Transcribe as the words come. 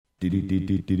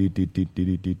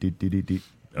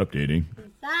Updating.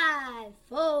 5,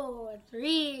 4,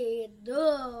 3, 2,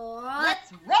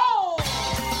 Let's roll!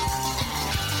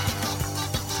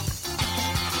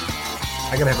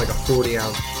 I gotta have like a 40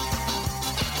 ounce.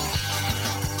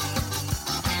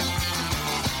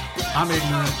 I'm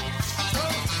ignorant.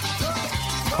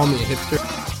 Call me a hipster.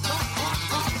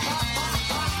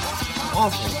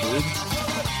 Awful, dude.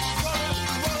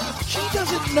 She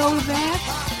doesn't know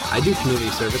that. I do community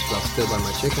service, but I'll still buy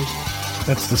my chicken.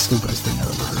 That's the stupidest thing I've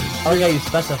ever heard. Oh yeah, you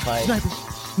specified.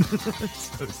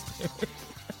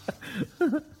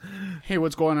 Hey,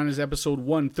 what's going on? Is episode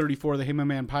 134 of the Hey My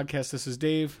Man podcast. This is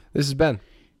Dave. This is Ben.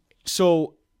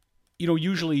 So,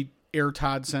 usually Air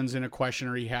Todd sends in a question,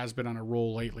 or he has been on a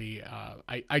roll lately.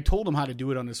 I told him how to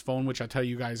do it on his phone, which I'll tell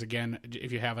you guys again.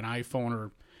 If you have an iPhone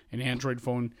or an Android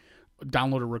phone,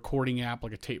 download a recording app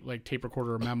like tape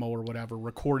recorder or memo or whatever,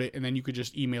 record it, and then you could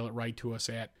just email it right to us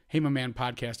at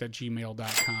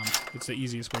heymymanpodcast@gmail.com. It's the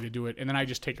easiest way to do it. And then I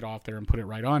just take it off there and put it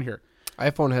right on here.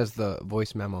 iPhone has the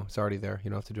voice memo. It's already there. You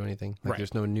don't have to do anything. Right.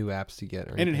 There's no new apps to get.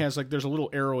 Or and anything. it has there's a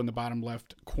little arrow in the bottom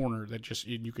left corner that just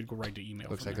you could go right to email.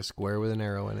 Looks like there. a square with an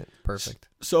arrow in it. Perfect.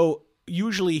 So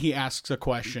usually he asks a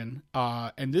question,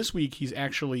 and this week he's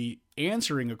actually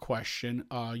answering a question.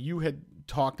 You had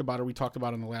talked about, or we talked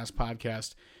about on the last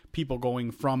podcast, people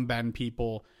going from Ben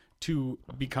people to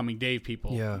becoming Dave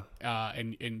people. Yeah.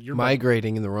 And your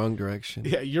Migrating in the wrong direction.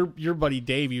 Yeah, your buddy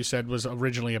Dave, you said, was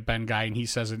originally a Ben guy, and he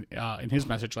says in his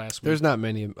message last week. There's not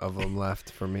many of them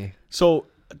left for me. So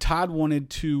Todd wanted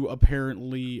to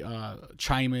apparently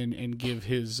chime in and give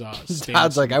his stance.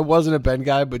 Todd's like, I wasn't a Ben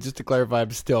guy, but just to clarify,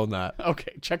 I'm still not.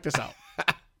 Okay, check this out.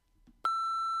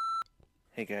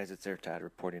 Hey guys, it's Air Todd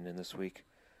reporting in this week.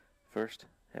 First,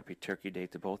 happy Turkey Day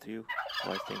to both of you.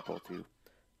 Well, I think both of you.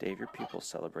 Dave, your people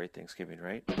celebrate Thanksgiving,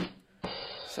 right?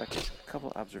 Second, a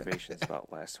couple observations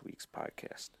about last week's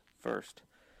podcast. First,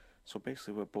 so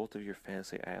basically what both of your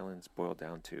fantasy islands boil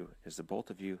down to is the both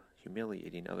of you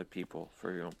humiliating other people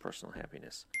for your own personal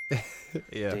happiness.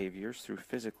 Yeah. Dave, yours through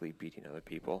physically beating other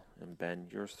people, and Ben,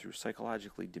 yours through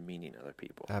psychologically demeaning other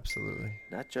people. Absolutely.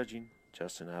 Not judging,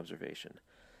 just an observation.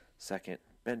 Second,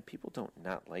 Ben, people don't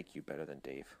not like you better than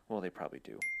Dave. Well, they probably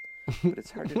do. But it's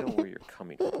hard to know where you're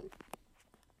coming from.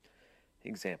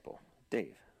 Example,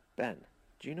 Dave, Ben,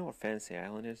 do you know what Fantasy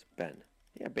Island is? Ben,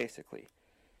 yeah, basically.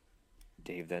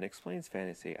 Dave then explains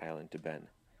Fantasy Island to Ben.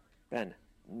 Ben,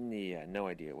 yeah, no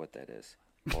idea what that is.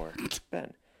 Or,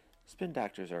 Ben, Spin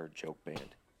Doctors are a joke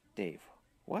band. Dave,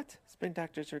 what? Spin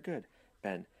Doctors are good.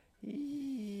 Ben,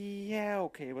 yeah,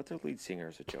 okay, but their lead singer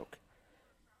is a joke.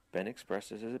 Ben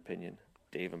expresses his opinion,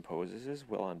 Dave imposes his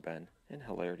will on Ben, and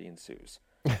hilarity ensues.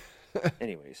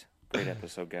 Anyways, great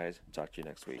episode, guys. Talk to you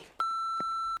next week.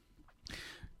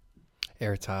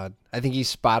 Air Todd. I think he's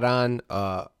spot on.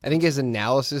 I think his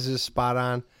analysis is spot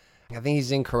on. I think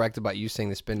he's incorrect about you saying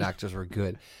the Spin Doctors were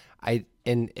good. I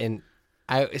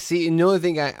see. And the only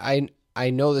thing I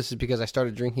know this is because I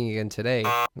started drinking again today.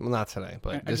 Well, not today,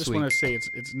 but I this just week. want to say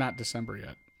it's not December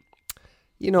yet.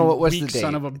 You know what? What's the Weak date?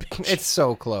 son of a bitch. It's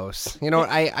so close. You know what?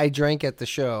 I drank at the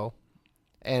show,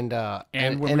 and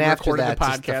And when and we after recorded that, the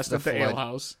just podcast at the flood. Ale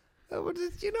House.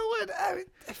 You know what?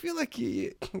 I feel like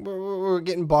we're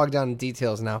getting bogged down in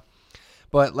details now.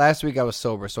 But last week I was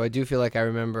sober, so I do feel like I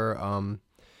remember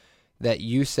that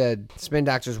you said Spin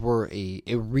Doctors were a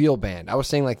real band. I was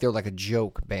saying like they're like a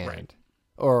joke band, Right.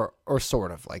 or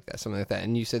sort of like that, something like that.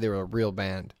 And you said they were a real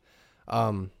band.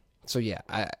 So yeah,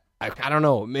 I don't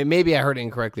know. Maybe I heard it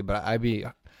incorrectly, but I'd be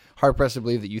hard pressed to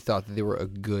believe that you thought that they were a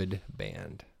good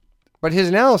band. But his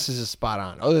analysis is spot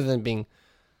on, other than being,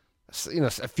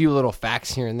 a few little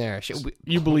facts here and there.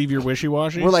 You believe you're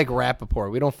wishy-washy? We're like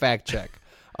Rappaport. We don't fact check.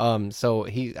 So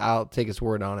I'll take his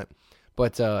word on it.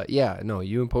 But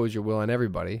you impose your will on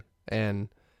everybody, and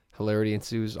hilarity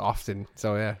ensues often.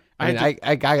 So yeah, I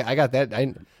got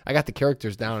that. I got the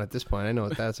characters down at this point. I know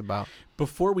what that's about.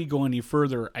 Before we go any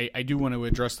further, I do want to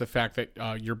address the fact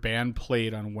that your band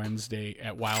played on Wednesday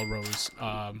at Wild Rose.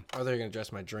 Oh, they're going to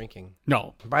address my drinking.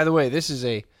 No. By the way, this is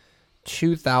a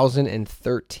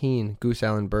 2013 Goose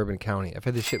Island Bourbon County. I've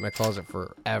had this shit in my closet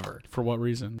forever. For what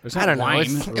reason? There's I don't know. wine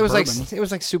It or was bourbon.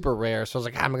 like super rare, so I was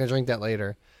like, I'm going to drink that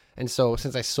later. And so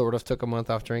since I sort of took a month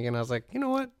off drinking, I was like, you know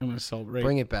what? I'm going to celebrate.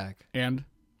 Bring it back. And?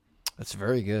 It's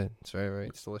very good. It's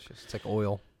it's delicious. It's like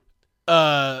oil.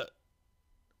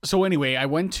 So anyway, I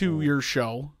went to your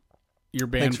show. Your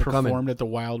band Thanks for performed coming. at the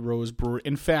Wild Rose Brewery.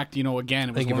 In fact, again, it was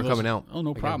Thank you one for of those, coming out. Oh,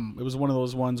 no Again. problem. It was one of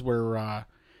those ones where, and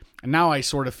now I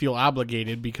sort of feel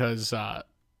obligated because,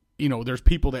 there's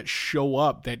people that show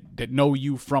up that know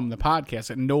you from the podcast,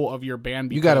 that know of your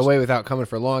band. You got away without coming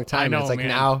for a long time. I know, and it's like man.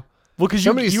 now Well, because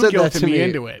somebody you said that guilted to me me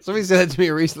into it. Somebody said that to me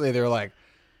recently. They were like,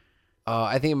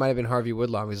 I think it might have been Harvey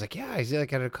Woodlaw. He was like, yeah, he's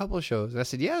like at a couple of shows. And I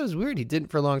said, yeah, it was weird. He didn't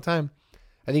for a long time.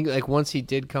 I think like once he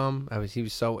did come, he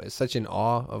was such in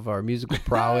awe of our musical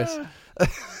prowess.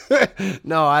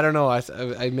 No, I don't know.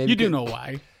 I maybe You do know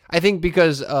why. I think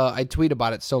because I tweet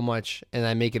about it so much and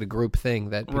I make it a group thing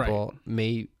that people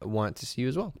may want to see you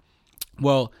as well.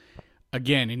 Well,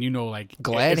 again, and like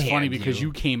Glad it's funny hand because you.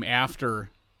 you came after,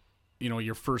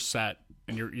 your first set,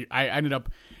 and I ended up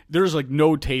there's like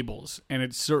no tables,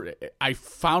 and I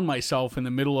found myself in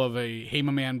the middle of a Hey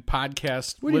My Man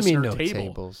podcast What do you listener mean no table.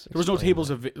 tables? There was no Explain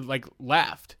tables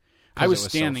left. I it was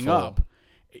was so standing full. up,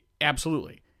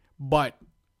 absolutely, but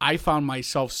I found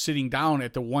myself sitting down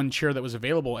at the one chair that was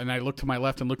available, and I looked to my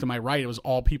left and looked to my right. It was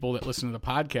all people that listen to the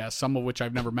podcast, some of which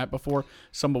I've never met before,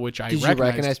 some of which I Did recognized. you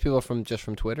recognize people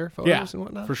from Twitter photos Yeah, and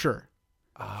whatnot? for sure.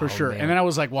 Oh, For sure. man. And then I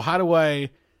was like, well, how do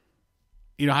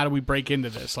we break into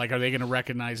this? Like, are they going to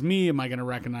recognize me? Am I going to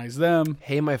recognize them?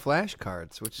 Hey My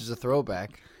Flashcards, which is a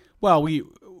throwback. Well, we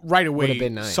right away, Would've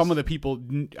been nice. some of the people,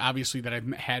 obviously, that I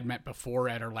had met before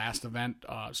at our last event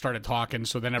started talking.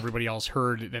 So then everybody else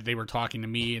heard that they were talking to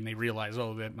me, and they realized,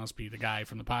 oh, that must be the guy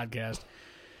from the podcast.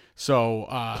 So,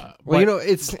 Well,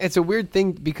 it's a weird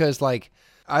thing because like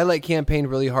I like campaign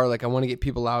really hard. Like I want to get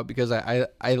people out because I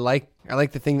like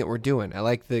the thing that we're doing. I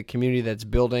like the community that's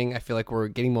building. I feel like we're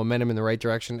getting momentum in the right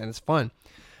direction, and it's fun.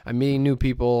 I'm meeting new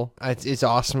people. It's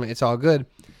awesome. It's all good.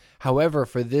 However,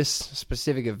 for this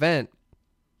specific event,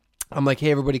 I'm like,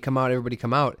 hey, everybody come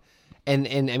out. And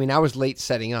I mean, I was late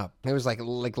setting up. It was like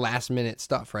last minute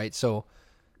stuff, right? So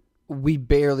we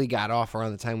barely got off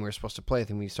around the time we were supposed to play. I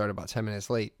think we started about 10 minutes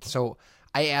late. So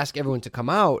I asked everyone to come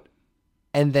out,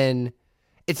 and then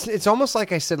it's almost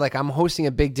like I said, like I'm hosting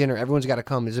a big dinner. Everyone's got to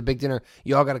come. There's a big dinner.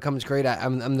 You all got to come. It's great.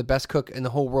 I'm the best cook in the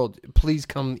whole world. Please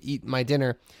come eat my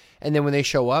dinner. And then when they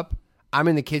show up, I'm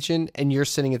in the kitchen and you're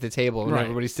sitting at the table and Right.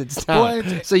 everybody sits down.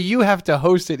 Well, so you have to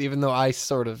host it, even though I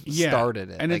sort of Yeah. started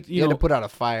it. And like, it- you had to put out a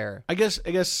fire. I guess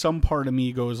some part of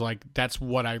me goes like, that's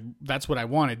what I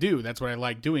want to do. That's what I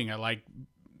like doing. I like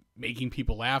making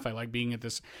people laugh. I like being at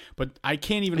this, but I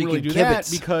can't even You really can do that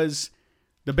kibitz. because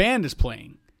the band is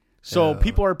playing. So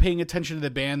people are paying attention to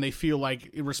the band. They feel like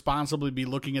irresponsibly be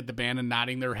looking at the band and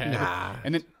nodding their head. Nah.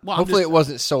 And then, well, Hopefully it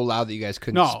wasn't so loud that you guys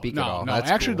couldn't speak at all. No. That's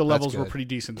Actually, cool. the levels That's were good. pretty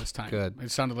decent this time. Good. It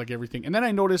sounded like everything. And then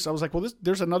I noticed, I was like, well,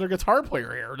 there's another guitar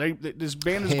player here. This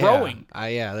band is Yeah. growing.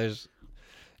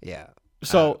 Yeah.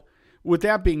 So, with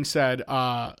that being said,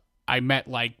 I met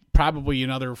like probably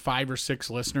another 5 or 6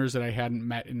 listeners that I hadn't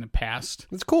met in the past.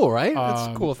 It's cool, right? That's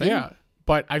a cool thing. Yeah.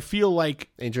 But I feel like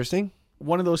Interesting.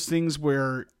 one of those things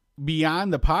where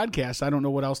beyond the podcast, I don't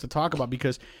know what else to talk about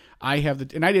because I have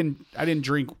and I didn't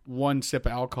drink one sip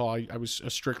of alcohol. I was a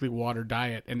strictly water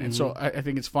diet. And so I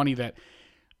think it's funny that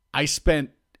I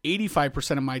spent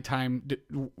 85% of my time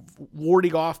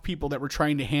warding off people that were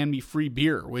trying to hand me free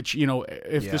beer, which,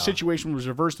 if Yeah. the situation was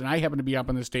reversed and I happened to be up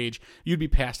on the stage, you'd be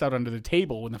passed out under the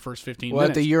table in the first 15 Well,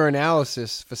 minutes. at the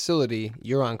urinalysis facility,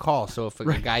 you're on call. So if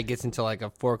a guy gets into like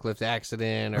a forklift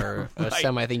accident or a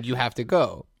semi thing, you have to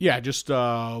go. Yeah, just there's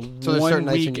 1 certain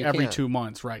nights week when you every can't. 2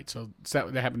 months, right? So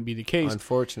that happened to be the case.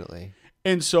 Unfortunately.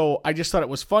 And so I just thought it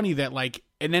was funny that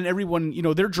and then everyone,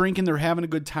 they're drinking, they're having a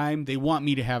good time. They want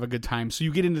me to have a good time. So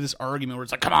you get into this argument where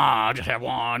it's like, come on, just have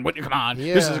one. Come on.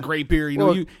 This is a great beer.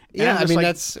 Well, and yeah, I'm I just mean, like,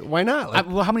 that's why not? Like,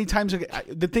 well, how many times?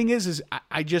 The thing is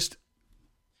I just,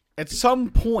 at some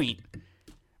point,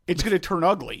 it's going to turn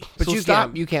ugly. but So you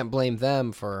stop. can't blame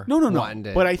them for No. wanting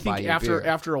to But I buy think you beer.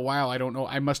 after a while, I don't know.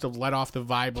 I must have let off the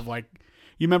vibe of like,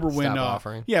 you remember when, Stop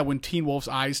offering. when Teen Wolf's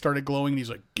eyes started glowing, and he's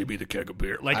like, "Give me the keg of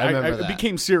beer." Like I remember I that.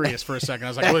 became serious for a second. I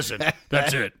was like, "Listen,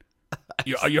 that's it.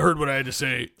 You heard what I had to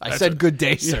say." I That's said it." good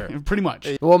day, Yeah, sir. pretty much.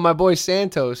 Well, my boy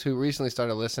Santos, who recently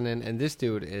started listening, and this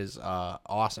dude is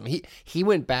awesome. He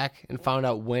went back and found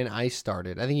out when I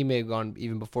started. I think he may have gone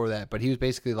even before that, but he was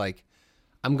basically like,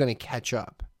 I'm going to catch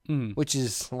up, which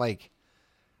is like,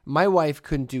 my wife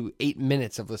couldn't do 8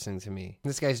 minutes of listening to me.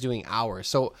 This guy's doing hours.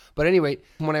 So, but anyway,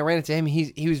 when I ran into him,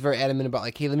 he was very adamant about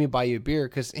like, hey, let me buy you a beer,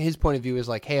 because his point of view is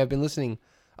like, hey, I've been listening.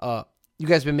 You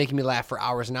guys have been making me laugh for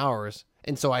hours and hours.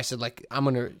 And so I said, like, I'm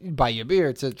going to buy you a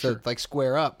beer to like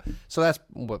square up. So that's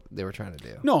what they were trying to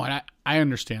do. No, and I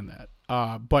understand that.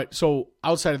 But so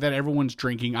outside of that, everyone's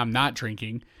drinking. I'm not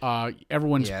drinking.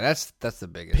 Everyone's Yeah, that's the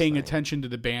biggest paying thing. attention to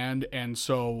the band, and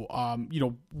so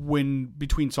when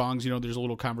between songs, there's a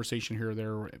little conversation here or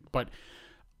there, but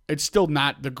it's still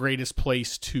not the greatest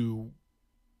place to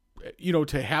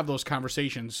to have those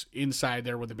conversations inside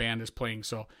there where the band is playing.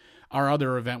 So our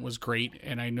other event was great,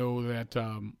 and I know that.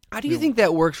 How do you think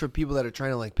that works for people that are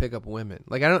trying to like pick up women?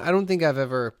 Like, I don't think I've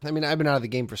ever. I mean, I've been out of the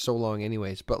game for so long,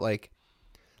 anyways. But like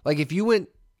if you went,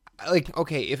 like,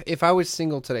 okay, if I was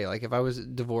single today, like if I was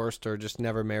divorced or just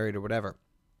never married or whatever,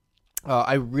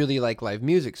 I really like live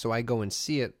music, so I go and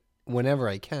see it whenever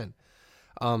I can.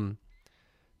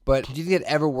 But do you think it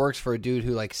ever works for a dude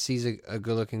who like sees a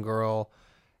good-looking girl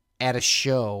at a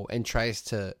show and tries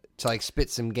to like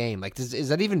spit some game? Like, is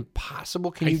that even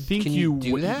possible? Can you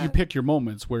do that? You pick your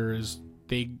moments. Whereas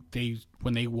they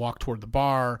when they walk toward the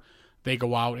bar, they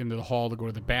go out into the hall to go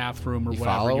to the bathroom or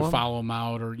whatever. You follow them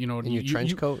out, or in your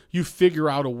trench coat. You figure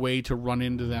out a way to run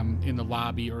into them in the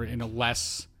lobby or in a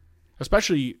less.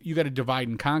 Especially, you got to divide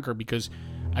and conquer, because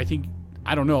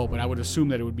I don't know, but I would assume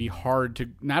that it would be hard to,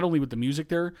 not only with the music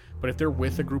there, but if they're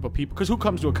with a group of people, because who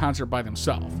comes to a concert by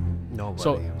themselves?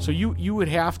 Nobody. So you would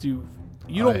have to.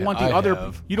 You don't want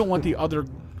the other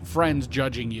friends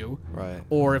judging you, right?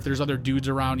 Or if there's other dudes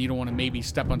around, you don't want to maybe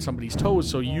step on somebody's toes.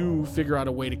 So you figure out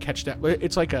a way to catch that.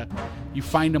 It's like you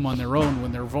find them on their own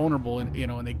when they're vulnerable, and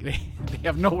they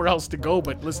have nowhere else to go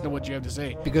but listen to what you have to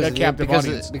say. Because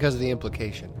of the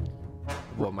implication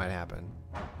of what might happen,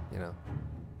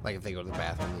 like if they go to the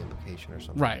bathroom, the implication or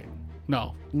something. Right.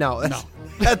 No,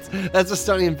 that's a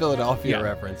Sunny in Philadelphia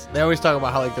reference. They always talk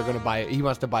about how like they're gonna he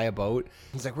wants to buy a boat.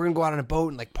 He's like, we're gonna go out on a boat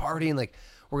and like party, and like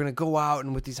we're gonna go out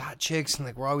and with these hot chicks, and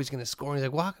like we're always gonna score. And he's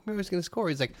like, well, how come you're always gonna score?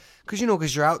 He's like, because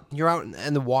you're out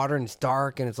in the water and it's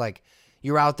dark, and it's like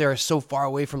you're out there so far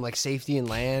away from like safety and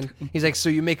land. He's like, so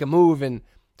you make a move and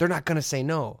they're not gonna say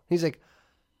no. He's like,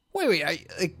 wait,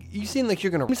 you seem like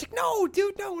you're gonna. He's like, no,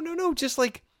 dude, no, just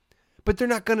like, but they're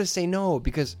not gonna say no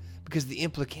because the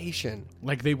implication.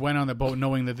 Like they went on the boat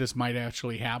knowing that this might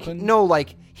actually happen? No,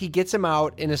 like he gets them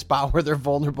out in a spot where they're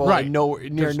vulnerable, right,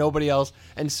 and near nobody else.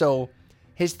 And so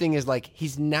his thing is like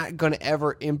he's not going to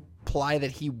ever imply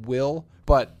that he will,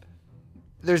 but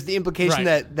there's the implication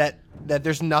that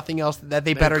there's nothing else that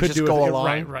they better just go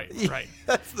along. Right.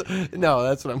 That's what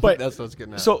I'm. That's what's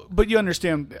getting at. So, but you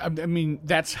understand, I mean,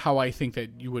 that's how I think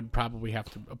that you would probably have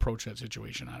to approach that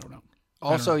situation. I don't know.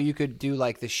 Also, you could do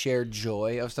like the shared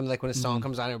joy of something, like when a song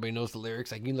comes on, everybody knows the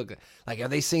lyrics. Like you look at, like, are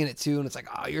they singing it too? And it's like,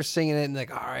 oh, you're singing it, and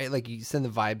like, all right, like you send the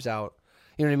vibes out.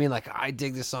 You know what I mean? Like, I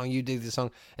dig this song, you dig this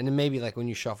song, and then maybe like when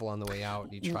you shuffle on the way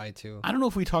out, you try to. I don't know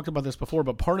if we talked about this before,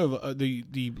 but part of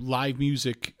the live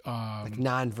music like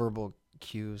nonverbal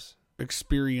cues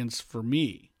experience for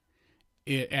me,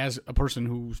 as a person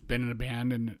who's been in a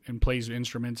band and plays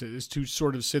instruments, is to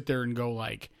sort of sit there and go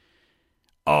like,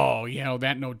 oh,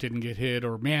 that note didn't get hit,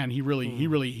 or man, he really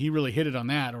hit it on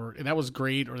that, or that was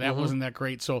great, or that wasn't that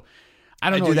great. So I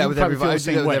don't know. Do that with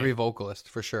every vocalist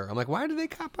for sure. I'm like, why did they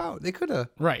cop out? They could have.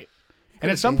 Right.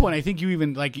 And at some point, I think you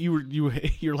even like you're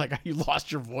like you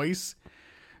lost your voice.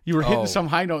 You were hitting some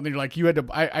high note, and then you're like, you had to.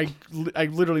 I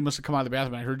literally must have come out of the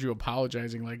bathroom, and I heard you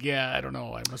apologizing, like, yeah, I don't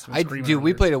know, I must have been screaming. Dude,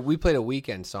 we played a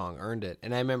Weekend song, Earned It,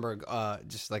 and I remember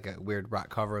just like a weird rock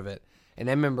cover of it. And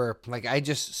I remember, like, I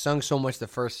just sung so much the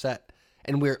first set,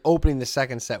 and we were opening the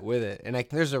second set with it. And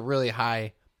there's a really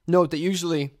high note that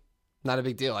usually not a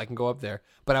big deal. I can go up there,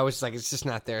 but I was like, it's just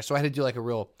not there. So I had to do like a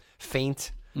real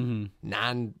faint, didn't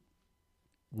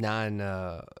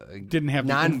have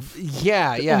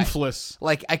infless.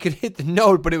 Like I could hit the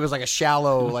note, but it was like a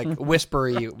shallow, like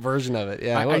whispery version of it.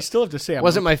 Yeah, I still have to say,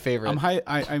 wasn't my favorite.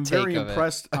 I'm very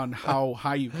impressed on how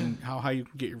high you can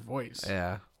get your voice.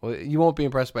 Yeah. Well, you won't be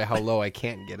impressed by how low I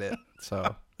can't get it.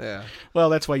 So, yeah. Well,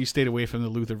 that's why you stayed away from the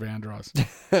Luther Vandross.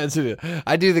 That's it.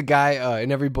 I do the guy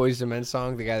in every Boyz II Men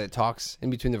song, the guy that talks in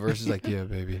between the verses, like, yeah,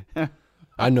 baby.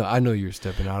 I know you're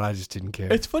stepping out. I just didn't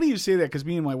care. It's funny you say that, because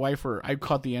me and my wife I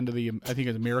caught the end of the, I think it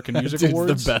was American Music Dude's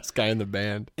Awards. The best guy in the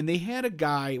band. And they had a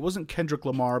guy, it wasn't Kendrick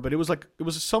Lamar, but it was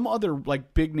some other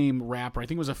like big name rapper. I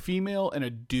think it was a female and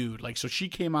a dude. Like, so she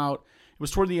came out. It was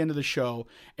toward the end of the show,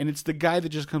 and it's the guy that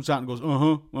just comes out and goes,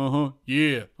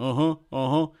 yeah,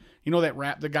 You know that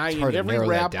rap, the guy in every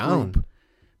rap group.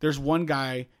 There's one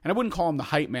guy, and I wouldn't call him the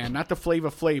hype man, not the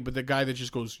Flava Flav, but the guy that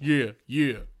just goes, yeah.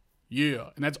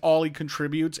 And that's all he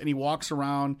contributes, and he walks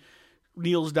around,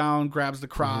 kneels down, grabs the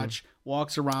crotch,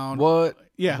 walks around. What?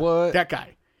 Yeah, what? That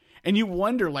guy. And you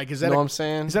wonder, like, is that what I'm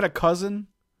saying? Is that a cousin?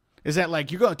 Is that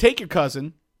like, you're going to take your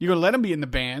cousin, you're going to let him be in the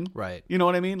band. Right. You know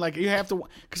what I mean? Like, you have to,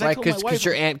 because I told my wife, because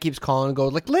your aunt keeps calling and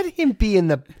goes, like, let him be in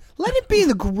the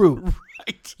group.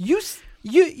 Right.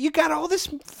 You got all this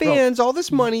fans, all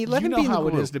this money, let him be in the group. You know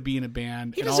how it is to be in a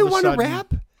band. He doesn't want to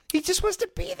rap. He just wants to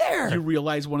be there. You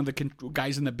realize one of the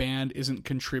guys in the band isn't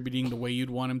contributing the way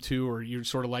you'd want him to, or you're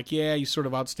sort of like, yeah, you sort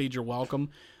of outstayed your welcome,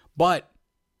 but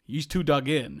he's too dug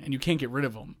in, and you can't get rid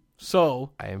of him. So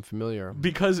I am familiar.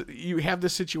 because you have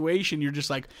this situation, you're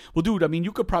just like, well, dude, I mean,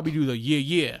 you could probably do the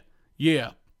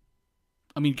yeah.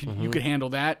 I mean, you could handle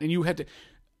that, and you had to.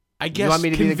 I guess You want me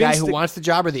to be the guy convince who wants the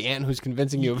job or the aunt who's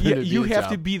convincing you of him to be you the have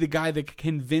job? to be the guy that can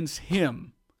convince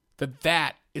him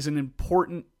that is an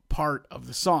important part of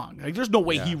the song. Like, there's no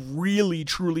way he really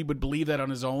truly would believe that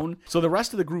on his own. So the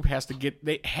rest of the group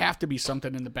they have to be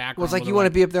something in the background. Well, it's like you want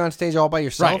to be up there on stage all by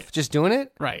yourself, Right. just doing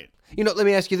it? right. You know, let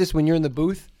me ask you this. When you're in the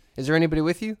booth, is there anybody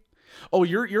with you? Oh,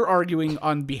 you're arguing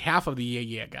on behalf of the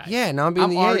yeah guy. Yeah, now I'm being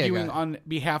the yeah arguing guy. on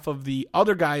behalf of the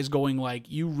other guys, going like,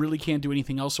 you really can't do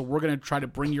anything else, so we're gonna try to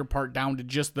bring your part down to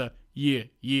just the yeah.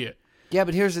 Yeah,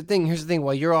 but here's the thing.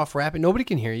 While you're off rapping, nobody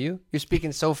can hear you. You're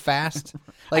speaking so fast.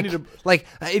 I need to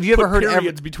If you ever put heard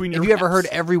periods between your Have you ever raps. heard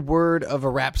every word of a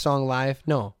rap song live?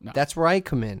 No. That's where I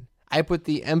come in. I put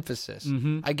the emphasis.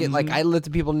 I get I let the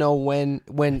people know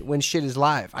when shit is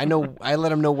live. I let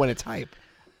them know when it's hype.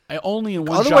 I only in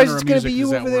one Otherwise, genre it's of going to music be you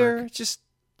does that over there, work. just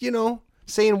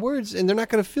saying words, and they're not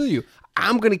going to feel you.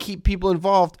 I'm going to keep people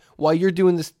involved while you're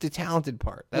doing the talented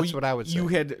part. That's what I would say. You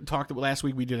had talked about last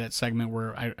week. We did that segment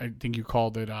where I think you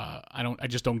called it. I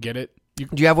just don't get it. Do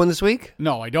you have one this week?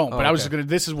 No, I don't. But I was okay. just gonna.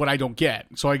 This is what I don't get.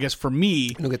 So I guess for me,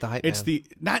 You don't get the hype it's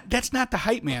man. That's not the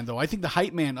hype man though. I think the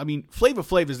hype man. I mean, Flava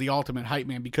Flav is the ultimate hype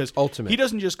man because Ultimate. he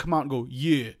doesn't just come out and go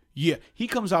yeah. He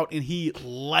comes out and he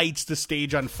lights the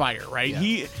stage on fire. Right.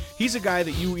 Yeah. He's a guy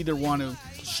that you either want to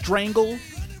strangle,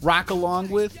 rock along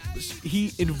with.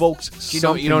 He invokes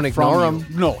something you don't ignore from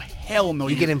him. you. No, hell no.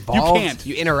 You get You involved. can't.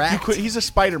 You interact. He's a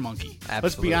spider monkey.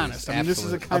 Let's be Absolutely. honest. I mean, this is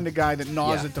the Absolutely. kind of guy that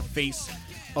gnaws Yeah. at the face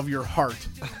of your heart.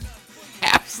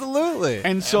 Absolutely.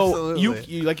 And so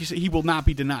Absolutely. you like you said, he will not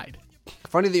be denied.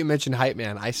 Funny that you mentioned hype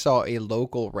man. I saw a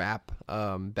local rap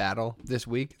battle this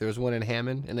week. There was one in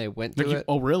Hammond, and I went to it.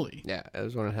 Oh, really? Yeah, it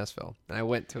was one in Hessville, and I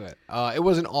went to it. It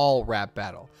wasn't all rap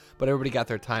battle, but everybody got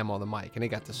their time on the mic, and they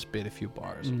got to spit a few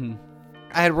bars. Mm-hmm.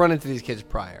 I had run into these kids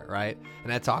prior, right?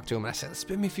 And I talked to them, and I said,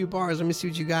 spit me a few bars. Let me see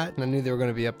what you got. And I knew they were going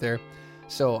to be up there.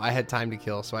 So I had time to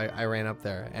kill, so I ran up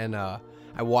there, and I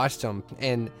watched them.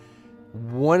 And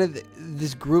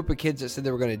this group of kids that said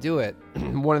they were going to do it,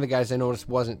 one of the guys I noticed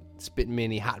wasn't spitting me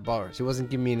any hot bars. He wasn't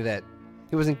giving me any of that.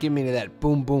 He wasn't giving me any of that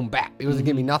boom, boom, bap. He wasn't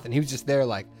giving me nothing. He was just there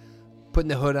like putting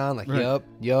the hood on, like, yup.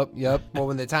 Well,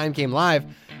 when the time came live,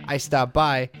 I stopped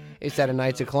by. It's at a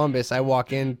Knights of Columbus. I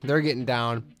walk in. They're getting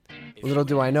down. Little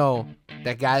do I know,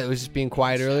 that guy that was just being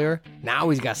quiet earlier, now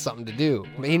he's got something to do.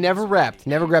 But he never rapped,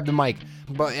 never grabbed the mic.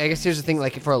 But I guess here's the thing,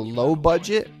 like for a low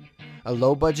budget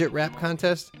rap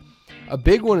contest, a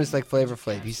big one is like Flava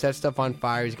Flav. He sets stuff on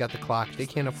fire. He's got the clock. They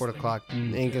can't afford a clock. They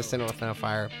ain't gonna set nothing on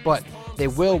fire. But they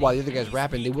will, while the other guy's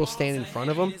rapping, they will stand in front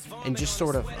of him and just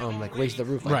sort of like raise the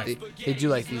roof. Like Right. They do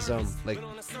like these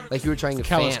like you were trying to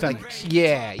Calisthenics.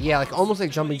 yeah, like almost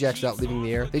like jumping jacks without leaving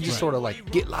the air. They just sort of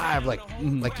like get live, like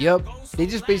yup. They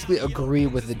just basically agree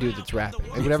with the dude that's rapping.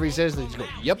 Like whatever he says, they just go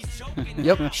yup,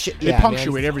 shit. They Yeah,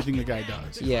 punctuate man. everything the guy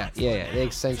does. Yeah. They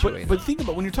accentuate. But think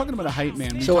about when you're talking about a hype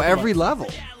man. so every level.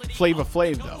 Flava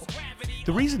Flav though,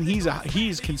 the reason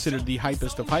he's considered the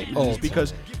hypest of hype men is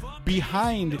because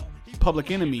behind Public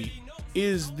Enemy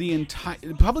is the entire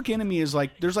Public Enemy is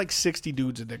like there's like 60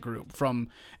 dudes in that group from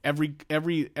every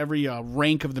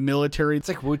rank of the military. It's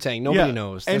like Wu-Tang. Nobody Yeah.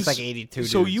 knows. And There's like 82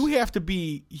 So dudes. you have to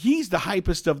be. He's the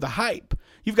hypest of the hype.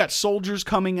 You've got soldiers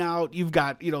coming out. You've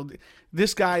got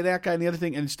this guy, that guy, and the other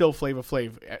thing, and still Flava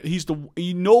Flav. He's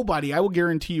nobody. I will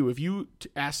guarantee you, if you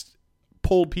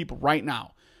polled people right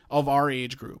now of our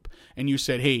age group, and you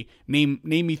said, "Hey, name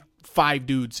me 5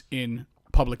 dudes in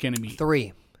Public Enemy."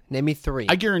 3. Name me 3.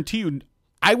 I guarantee you,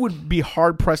 I would be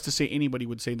hard pressed to say anybody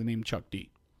would say the name Chuck D.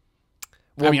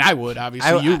 I mean, I would.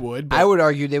 Obviously, you would. But I would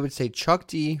argue they would say Chuck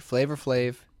D, Flava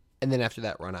Flav, and then after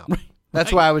that, run out.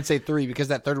 That's why I would say 3, because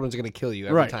that third one's going to kill you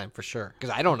every Right. time for sure.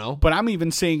 Because I don't know. But I'm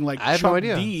even saying like I have Chuck no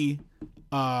idea. D.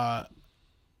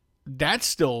 That's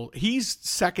still he's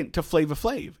second to Flava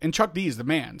Flav, and Chuck D is the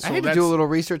man. So I had to that's, do a little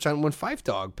research on when Fife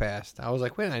Dog passed. I was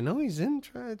like, wait, I know he's in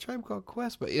Tribe Called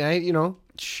Quest, but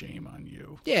shame on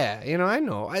you. yeah, I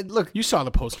know. Look, You saw the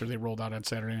poster they rolled out on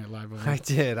Saturday Night Live. I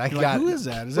did. I You're got. like, who is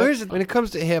that? Is Where's that it? When it comes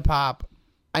to hip hop,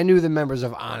 I knew the members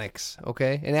of Onyx.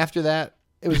 Okay, and after that,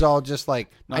 it was all just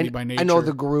like Naughty by I know Nature.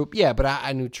 the group. Yeah, but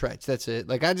I knew Tretch. That's it.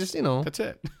 Like I just That's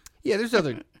it. yeah. There's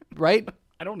other right.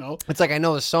 I don't know. It's like I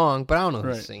know the song, but I don't know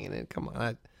who's Right. singing it. Come on.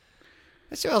 I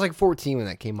was like 14 when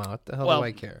that came out. The hell Well, do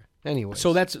I care? Anyway.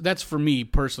 So that's for me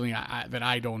personally. I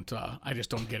just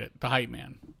don't get it. The hype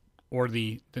man, or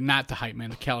the not the hype man,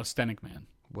 the calisthenic man.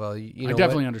 well, you know I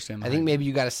definitely what? understand. The I think hype maybe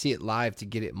you got to see it live to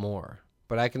get it more.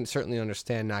 but I can certainly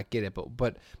understand not get it.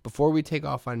 But before we take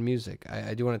off on music,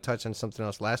 I do want to touch on something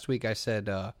else. Last week I said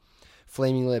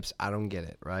Flaming Lips, I don't get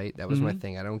it, right? That was my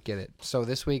thing. I don't get it. So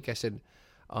this week I said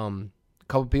a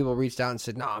couple people reached out and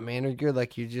said, "Nah, man, you're good.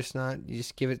 Like, you just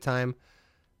give it time."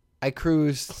 I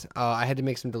cruised. I had to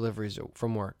make some deliveries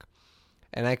from work.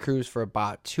 And I cruised for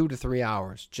about 2 to 3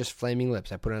 hours, just Flaming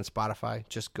Lips. I put it on Spotify,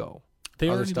 just go. They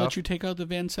Other already stuff? let you take out the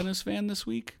Van Cennis van this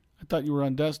week? I thought you were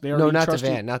on desk. No, not the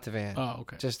van, not the van. Oh,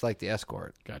 okay. Just like the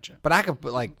Escort. Gotcha. But I could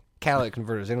put like catalytic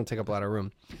converters. They don't take up a lot of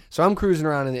room. So I'm cruising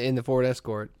around in the Ford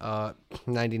Escort,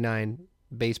 99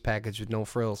 base package with no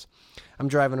frills. I'm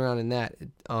driving around in that.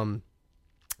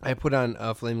 I put on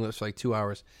Flaming Lips for like 2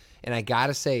 hours. And I got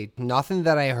to say, nothing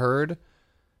that I heard,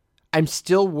 I'm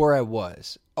still where I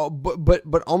was. Oh, but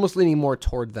almost leaning more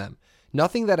toward them.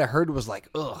 Nothing that I heard was like,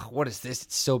 ugh, what is this?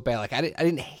 It's so bad. Like, I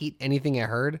didn't hate anything I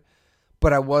heard,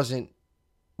 but I wasn't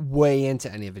way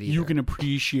into any of it either. You can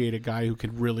appreciate a guy who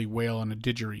can really wail on a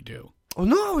didgeridoo. Oh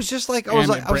no, I was just like, I And was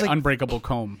like Unbreakable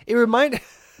Comb. It reminded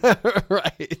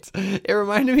right. It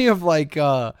reminded me of like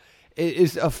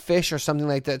is a Fish or something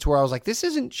like that, to where I was like, this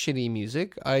isn't shitty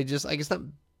music. It's not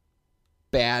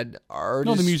bad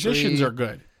artistry. No, the musicians are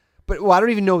good. But I don't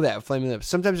even know that Flaming Lips.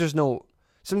 Sometimes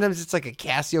it's like a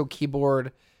Casio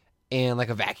keyboard and like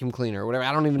a vacuum cleaner or whatever.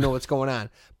 I don't even know what's going on.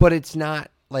 But it's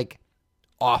not like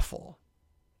awful.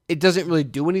 It doesn't really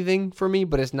do anything for me,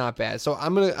 but it's not bad. So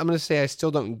I'm gonna say I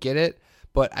still don't get it,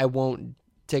 but I won't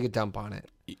take a dump on it.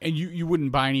 And you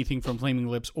wouldn't buy anything from Flaming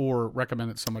Lips or recommend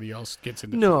that somebody else gets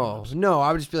into No, Flaming Lips? no.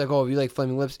 I would just be like, oh, if you like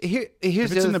Flaming Lips, here's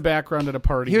If it's in the background at a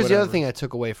party, Here's the whatever. other thing I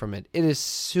took away from it. It is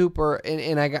super,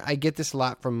 and I get this a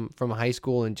lot from high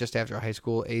school and just after high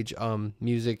school age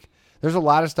music. There's a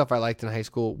lot of stuff I liked in high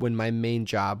school when my main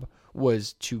job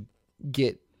was to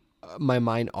get my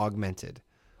mind augmented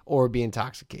or be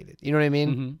intoxicated. You know what I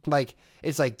mean? Mm-hmm. Like,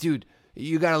 it's like, dude,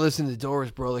 you got to listen to the Doors,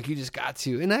 bro. Like, you just got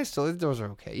to. And the Doors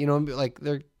are okay. You know, like,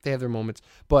 they have their moments.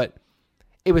 But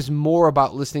it was more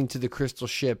about listening to the Crystal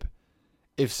Ship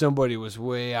if somebody was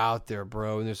way out there,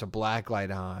 bro, and there's a black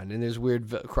light on, and there's weird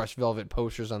crushed velvet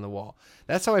posters on the wall.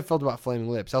 That's how I felt about Flaming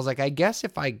Lips. I was like, I guess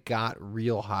if I got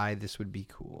real high, this would be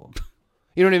cool.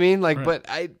 You know what I mean? Like, Right.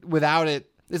 But without it,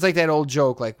 it's like that old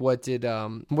joke. Like, what did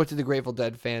the Grateful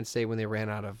Dead fans say when they ran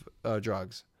out of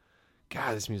drugs?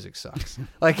 God, this music sucks.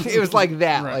 Like, it was like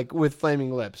that, Right. like with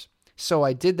Flaming Lips. So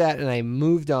I did that, and I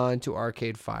moved on to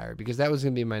Arcade Fire because that was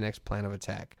going to be my next plan of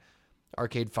attack.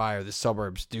 Arcade Fire, The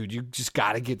Suburbs, dude, you just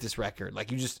got to get this record. Like,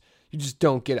 you just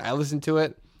don't get it. I listened to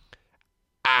it.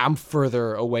 I'm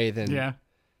further away than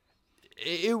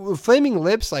Flaming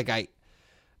Lips. Like,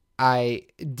 I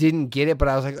didn't get it, but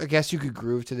I was like, I guess you could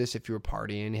groove to this if you were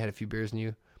partying and you had a few beers in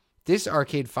you. This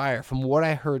Arcade Fire, from what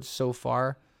I heard so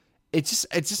far, it just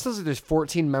feels like there's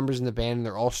 14 members in the band and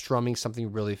they're all strumming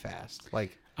something really fast.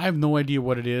 Like, I have no idea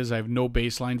what it is. I have no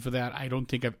bass line for that. I don't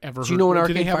think I've ever heard. Do you know an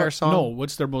Do they Arcade have Fire song? No.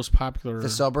 What's their most popular? The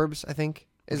Suburbs, I think,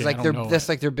 is Okay, like I don't know that's it.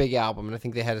 like their big album, and I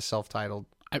think they had a self-titled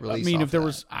I release. mean, off if there that.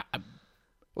 was, I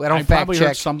I don't fact probably check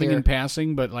heard something here. in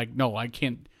passing, but like, no, I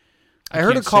can't. I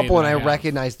heard a can't say couple, that and I have.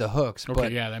 recognized the hooks. Okay,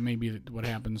 but yeah, that may be what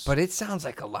happens. but it sounds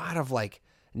like a lot of like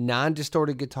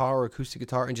non-distorted guitar or acoustic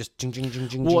guitar, and just jing jing jing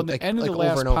jing. well, jing, at the like, end of like the over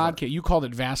last and over. podcast, you called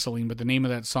it Vaseline, but the name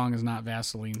of that song is not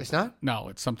Vaseline. It's not? No,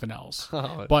 it's something else.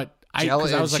 Oh, But I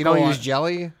jelly. was like, You don't oh, use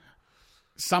jelly.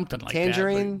 something like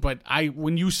Tangerine? that. But I,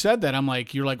 when you said that, I'm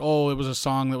like, you're like, oh, it was a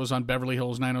song that was on Beverly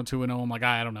Hills 90210. I'm like,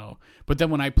 I don't know. But then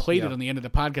when I played it on the end of the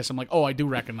podcast, I'm like, oh, I do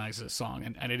recognize this song,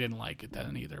 and I didn't like it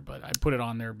then either. But I put it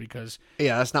on there because,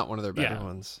 Yeah, that's not one of their better Yeah.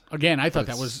 ones. again, I thought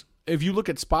that It's- was, if you look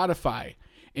at Spotify,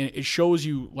 and it shows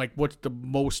you like what's the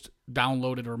most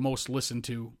downloaded or most listened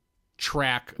to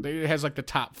track. It has like the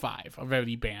top 5 of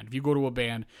any band. If you go to a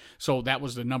band, so that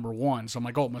was the number 1. So I'm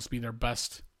like, oh, it must be their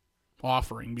best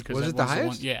offering because Was that it the was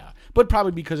highest? one. Yeah, but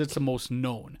probably because it's the most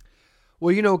known.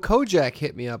 Well, you know, Kojak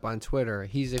hit me up on Twitter.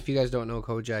 If you guys don't know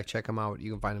Kojak, check him out.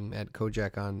 You can find him at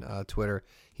Kojak on Twitter.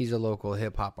 He's a local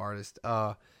hip hop artist.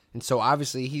 And so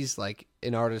obviously he's like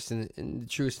an artist in the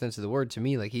truest sense of the word to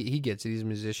me. Like he gets it. He's a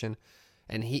musician.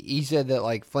 And he said that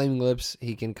like Flaming Lips,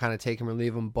 he can kind of take him or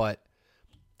leave him, but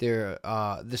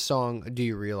the song Do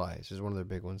You Realize is one of their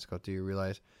big ones called Do You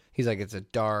Realize. He's like, it's a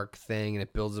dark thing and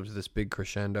it builds up to this big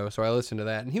crescendo. So I listened to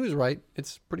that and he was right.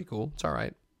 It's pretty cool. It's all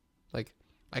right. Like,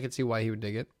 I could see why he would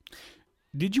dig it.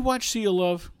 Did you watch Sea of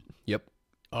Love? Yep.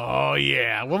 Oh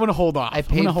yeah, well, I'm gonna hold off. I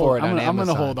paid for it on I'm gonna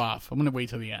Amazon. hold off. I'm gonna wait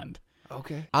till the end.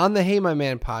 Okay. On the Hey My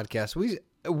Man podcast,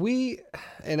 we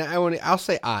and I'll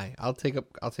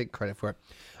take credit for it.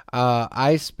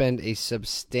 I spend a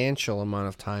substantial amount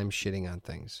of time shitting on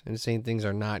things and saying things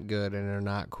are not good and are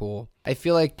not cool. I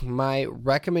feel like my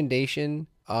recommendation,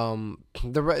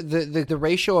 the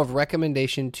ratio of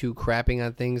recommendation to crapping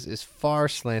on things is far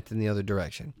slanted in the other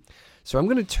direction. So I'm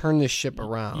going to turn this ship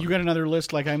around. You got another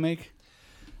list like I make?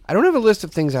 I don't have a list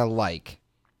of things I like.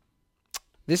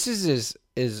 This is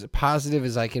as positive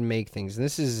as I can make things. And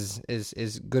this is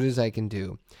as good as I can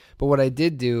do. But what I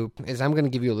did do is I'm going to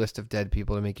give you a list of dead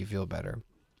people to make you feel better.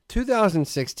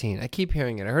 2016, I keep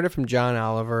hearing it. I heard it from John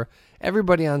Oliver.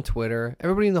 Everybody on Twitter,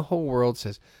 everybody in the whole world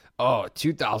says, oh,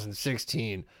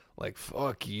 2016, like,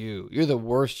 fuck you. You're the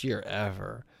worst year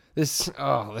ever. This,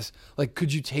 like,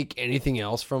 could you take anything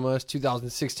else from us?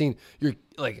 2016, you're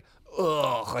like,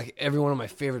 ugh, like every one of my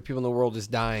favorite people in the world is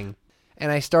dying.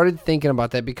 And I started thinking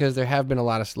about that because there have been a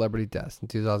lot of celebrity deaths in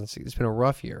 2006. It's been a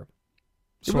rough year.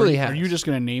 It really has. Are you just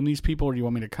going to name these people, or do you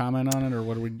want me to comment on it, or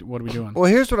what are we doing? Well,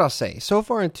 here's what I'll say. So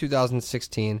far in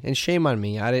 2016, and shame on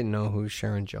me, I didn't know who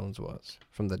Sharon Jones was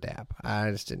from the DAP.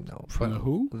 I just didn't know. From the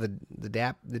who? The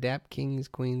DAP Kings,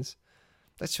 Queens.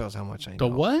 That shows how much I know. The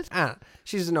what?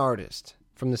 She's an artist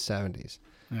from the 70s.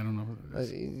 I don't know who it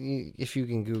is. If you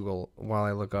can Google, while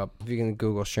I look up, if you can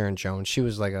Google Sharon Jones, she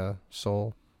was like a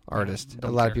soul artist. A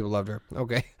lot of people loved her.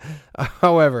 Okay.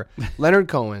 However, Leonard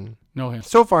Cohen. No him.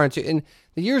 So far into, and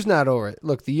the year's not over.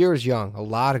 Look, the year is young. A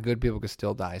lot of good people could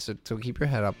still die, so keep your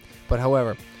head up. But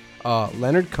however,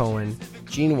 Leonard Cohen,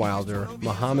 Gene Wilder,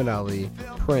 Muhammad Ali,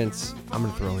 Prince. I'm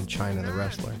gonna throw in China the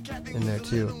wrestler in there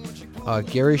too.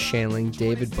 Gary Shandling,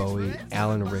 David Bowie,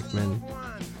 Alan Rickman,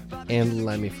 and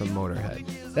Lemmy from Motorhead.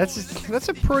 That's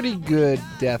a pretty good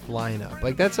death lineup.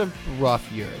 Like, that's a rough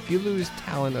year. If you lose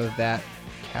talent of that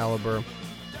caliber,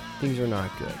 things are not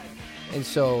good. And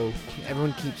so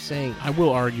everyone keeps saying, I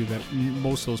will argue that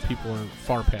most of those people are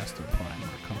far past their prime when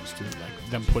it comes to like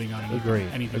them putting on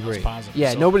anything that's positive.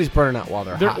 Yeah, so nobody's burning out while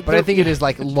they're hot. But I think it is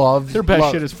like love. Their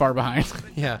best shit is far behind.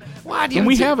 Yeah. And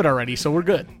we have it already, so we're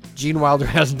good. Gene Wilder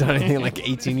hasn't done anything in like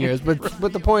 18 years. But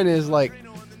the point is, like,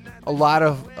 a lot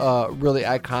of really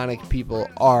iconic people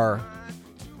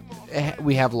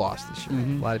we have lost this year.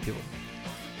 Mm-hmm. A lot of people.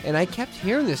 And I kept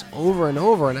hearing this over and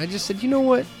over, and I just said, you know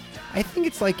what? I think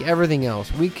it's like everything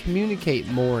else. We communicate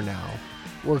more now.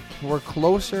 We're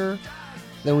closer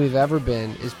than we've ever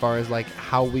been as far as like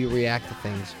how we react to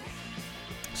things.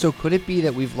 So could it be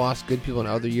that we've lost good people in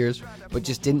other years, but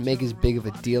just didn't make as big of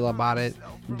a deal about it,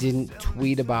 didn't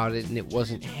tweet about it, and it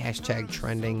wasn't hashtag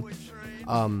trending?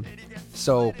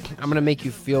 So I'm gonna make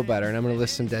you feel better, and I'm gonna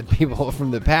list some dead people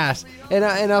from the past, and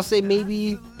I'll say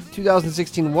maybe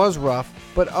 2016 was rough,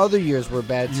 but other years were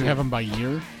bad too. You have them by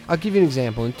year? I'll give you an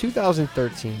example. In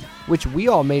 2013, which we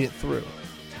all made it through.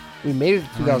 We made it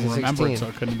to 2016. I don't remember it, so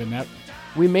it couldn't have been that.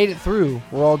 We made it through.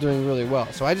 We're all doing really well.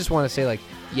 So I just want to say, like,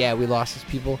 yeah, we lost these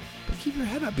people, but keep your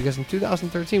head up, because in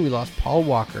 2013 we lost Paul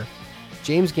Walker,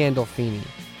 James Gandolfini,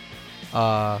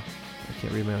 I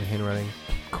can't read my own handwriting,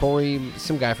 Corey,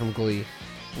 some guy from Glee,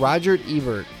 Roger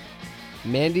Ebert,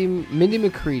 Mindy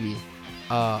McCready,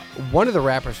 one of the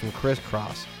rappers from Criss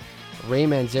Cross, Ray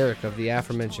Manzarek of the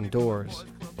aforementioned Doors,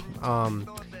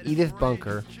 Edith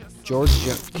Bunker, George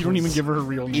Jones. You don't even give her a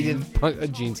real name.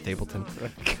 Gene Stapleton.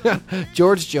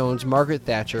 George Jones, Margaret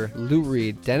Thatcher, Lou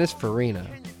Reed, Dennis Farina,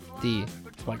 the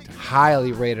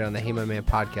highly rated on the Hey My Man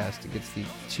podcast. It gets the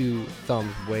 2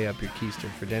 thumbs way up your keister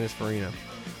for Dennis Farina.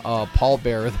 Paul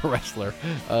Bearer, the wrestler,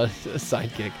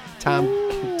 sidekick.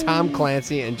 Tom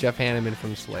Clancy and Jeff Hanneman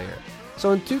from Slayer.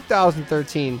 So in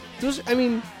 2013, some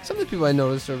of the people I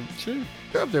noticed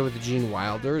they're up there with the Gene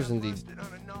Wilders and the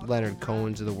Leonard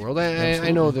Cohens of the world. I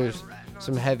know there's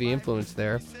some heavy influence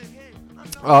there.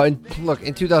 And look,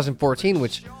 in 2014,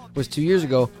 which was 2 years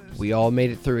ago, we all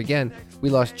made it through again. We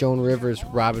lost Joan Rivers,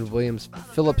 Robin Williams,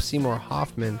 Philip Seymour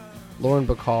Hoffman, Lauren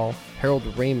Bacall, Harold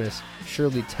Ramis,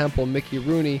 Shirley Temple, Mickey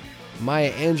Rooney,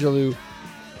 Maya Angelou,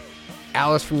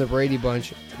 Alice from the Brady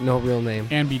Bunch, no real name,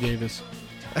 Ann B. Davis,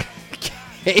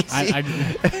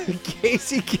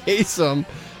 Casey Kasem,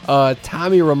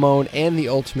 Tommy Ramone, and the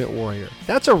Ultimate Warrior.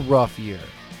 That's a rough year.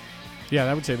 Yeah,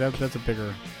 I would say that's a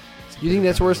bigger. You think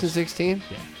that's worse than 16?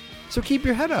 Yeah. So keep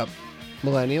your head up,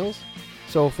 millennials.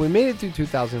 So if we made it through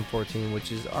 2014,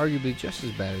 which is arguably just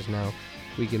as bad as now,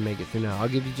 we can make it through now. I'll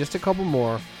give you just a couple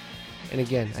more. And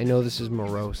again, I know this is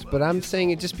morose, but I'm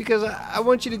saying it just because I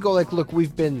want you to go like, look,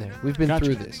 we've been there. We've been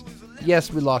through this. Yes,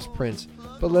 we lost Prince,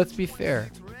 but let's be fair.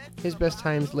 His best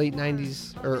times, late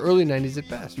 90s or early 90s at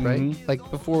best, right? Mm-hmm. Like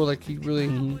before, like he really,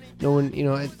 no one,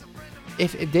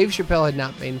 if Dave Chappelle had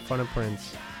not made fun of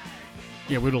Prince.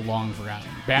 Yeah, we'd have long forgotten.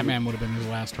 Batman would have been his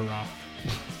last hurrah.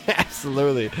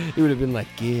 Absolutely. It would have been like,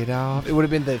 get off. It would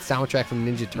have been the soundtrack from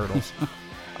Ninja Turtles.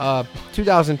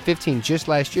 2015, just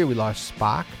last year, we lost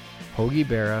Spock, Yogi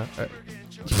Berra.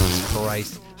 Jesus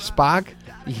Christ. Spock,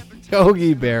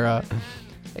 Yogi Berra.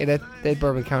 Hey, that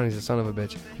Bourbon County's a son of a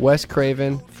bitch. Wes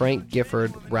Craven, Frank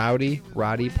Gifford, Roddy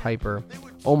Piper,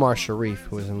 Omar Sharif,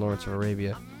 who was in Lawrence of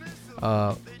Arabia,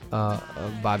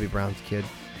 Bobby Brown's kid.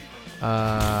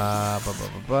 Oh,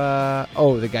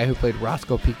 the guy who played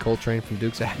Roscoe P. Coltrane from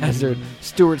Dukes of Hazzard,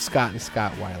 Stuart Scott and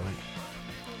Scott Weiland.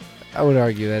 I would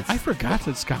argue that's... I forgot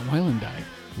that Scott Weiland died.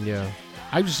 Yeah.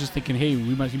 I was just thinking, hey,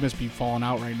 he must be falling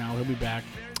out right now. He'll be back.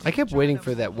 I kept waiting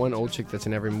for that one old chick that's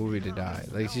in every movie to die.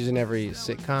 Like, she's in every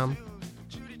sitcom.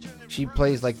 She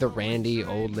plays, like, the randy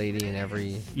old lady in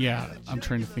every... Yeah, I'm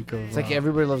trying to think of... It's like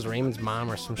Everybody Loves Raymond's mom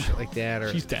or some shit like that.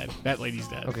 Or... She's dead. That lady's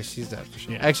dead. Okay, she's dead for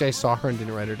sure. Yeah. Actually, I saw her and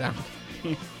didn't write her down.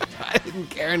 I didn't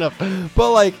care enough.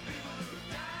 But, like...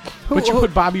 But you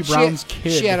put Bobby Brown's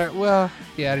kid. She had her... Well,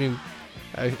 yeah, I didn't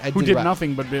even... Who did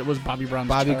nothing, but it was Bobby Brown's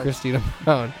Bobby child. Christina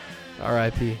Brown.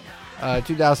 R.I.P.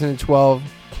 2012.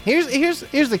 Here's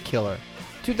the killer.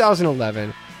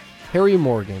 2011. Harry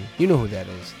Morgan. You know who that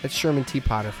is. That's Sherman T.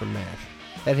 Potter from MASH.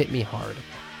 That hit me hard.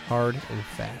 Hard and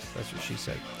fast. That's what she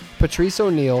said. Patrice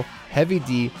O'Neill, Heavy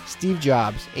D, Steve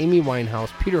Jobs, Amy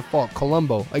Winehouse, Peter Falk,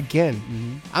 Columbo. Again.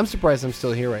 Mm-hmm. I'm surprised I'm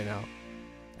still here right now.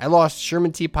 I lost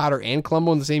Sherman T. Potter and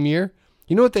Columbo in the same year.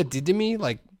 You know what that did to me?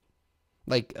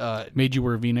 Made you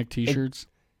wear V-neck T-shirts?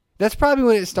 That's probably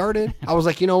when it started. I was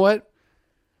like, you know what?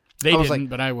 They didn't,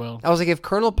 but I will. I was like, if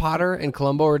Colonel Potter and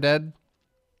Columbo are dead,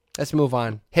 let's move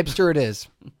on. Hipster it is.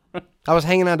 I was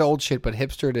hanging on to old shit, but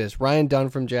hipster it is. Ryan Dunn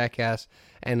from Jackass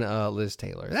and Liz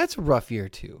Taylor. That's a rough year,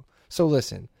 too. So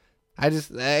listen, I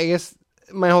guess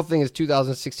my whole thing is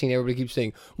 2016. Everybody keeps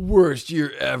saying, worst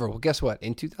year ever. Well, guess what?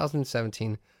 In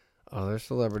 2017, other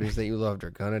celebrities that you loved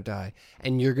are going to die,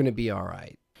 and you're going to be all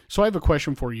right. So I have a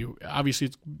question for you. Obviously,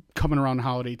 it's coming around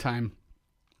holiday time,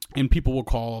 and people will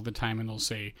call all the time, and they'll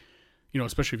say,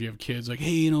 especially if you have kids, like,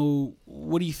 hey,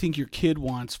 what do you think your kid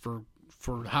wants for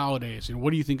holidays?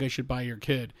 What do you think I should buy your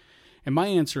kid? And my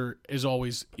answer is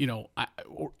always,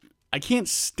 I can't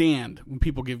stand when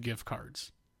people give gift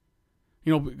cards.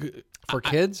 For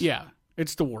kids? Yeah,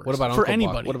 it's the worst. What about for Uncle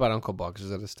anybody? Buck? What about Uncle Bucks? Is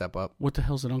that a step up? What the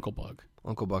hell's an Uncle Bug?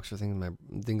 Uncle Bucks are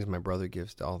things my brother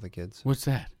gives to all the kids. What's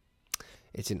that?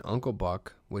 It's an Uncle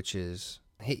Buck, which is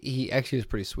he actually is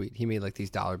pretty sweet. He made like these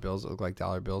dollar bills that look like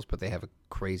dollar bills, but they have a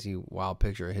crazy wild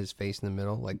picture of his face in the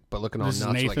middle, like but looking all This is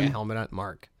nuts with like a Nathan? helmet on.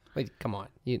 Mark, wait, come on,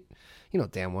 you know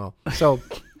damn well. So,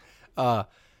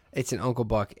 it's an Uncle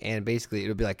Buck, and basically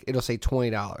it'll say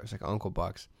 $20 like Uncle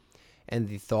Bucks, and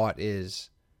the thought is,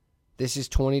 this is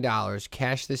 $20.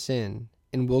 Cash this in,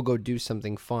 and we'll go do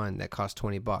something fun that costs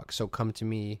 $20. So come to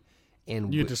me,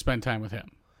 and You have to spend time with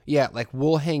him. yeah, like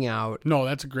we'll hang out. No,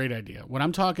 that's a great idea. What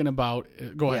I'm talking about,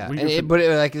 go ahead.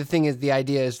 Yeah, like the thing is, the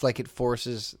idea is like it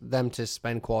forces them to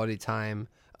spend quality time,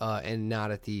 and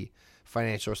not at the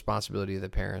financial responsibility of the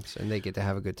parents, and they get to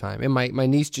have a good time. And my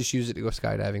niece just used it to go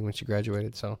skydiving when she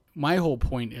graduated. So my whole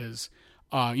point is,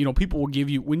 people will give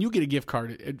you, when you get a gift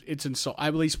card, it's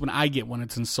at least when I get one,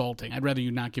 it's insulting. I'd rather you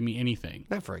not give me anything.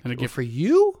 not for a And a kid. gift For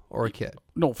you or a kid?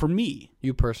 No, for me.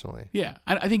 You personally? Yeah,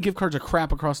 I think gift cards are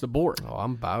crap across the board. Oh,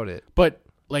 I'm about it. But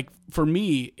like for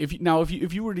me, if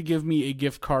you were to give me a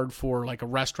gift card for like a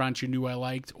restaurant you knew I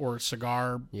liked or a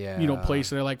cigar, place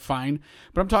that I like, fine.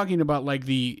 But I'm talking about like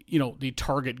the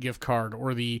Target gift card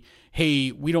or the,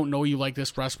 hey, we don't know you like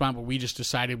this restaurant, but we just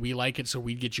decided we like it, so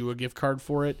we'd get you a gift card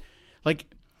for it. Like,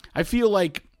 I feel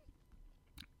like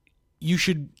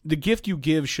the gift you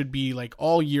give should be like,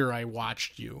 all year I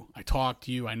watched you, I talked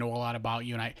to you, I know a lot about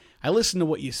you, and I listen to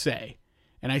what you say.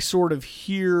 And I sort of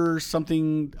hear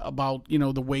something about,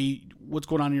 the way, what's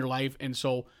going on in your life. And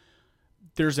so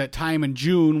there's that time in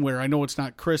June where I know it's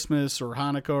not Christmas or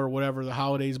Hanukkah or whatever, the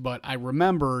holidays, but I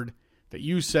remembered that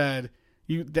you said,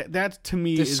 that to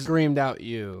me Just is screamed out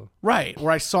you. right.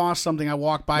 Where I saw something, I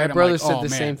walked by it. My brother I'm like, said oh, the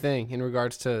man. same thing in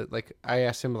regards to, like, I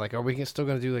asked him, like, are we still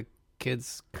going to do, like,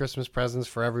 kids' Christmas presents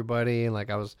for everybody? And,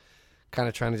 like, I was kind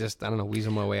of trying to just, I don't know,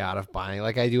 weasel my way out of buying,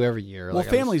 like I do every year. Well, like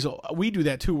families, we do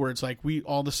that too, where it's like we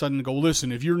all of a sudden go,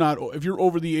 listen, if you're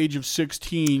over the age of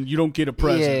 16, you don't get a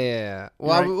present. Yeah.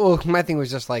 Well, Right? well, my thing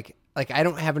was just like I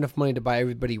don't have enough money to buy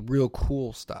everybody real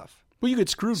cool stuff. Well, you get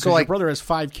screwed because So, your like- brother has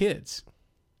 5 kids.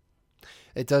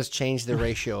 It does change the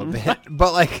ratio a bit,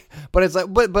 but it's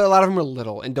like, but a lot of them are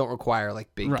little and don't require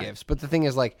like big Right. gifts. But the thing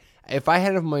is, like, if I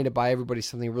had enough money to buy everybody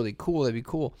something really cool, that'd be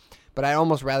cool. But I'd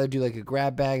almost rather do like a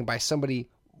grab bag and buy somebody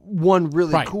one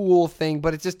really Right. cool thing,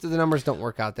 but it's just the numbers don't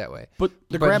work out that way. But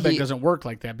the grab bag he- doesn't work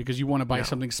like that because you want to buy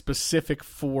something specific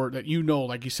for that.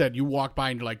 Like you said, you walk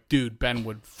by and you're like, dude, Ben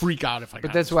would freak out if I got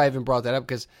But that's this. why I even brought that up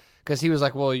because he was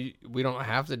like, well, we don't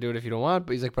have to do it if you don't want.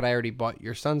 But he's like, but I already bought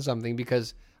your son something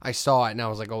because I saw it and I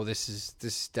was like, oh, this is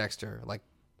Dexter, like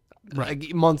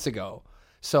months ago.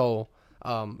 So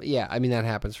yeah, I mean that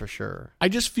happens for sure. I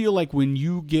just feel like when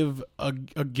you give a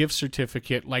gift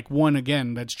certificate, like one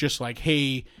again, that's just like,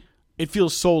 hey, it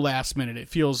feels so last minute. It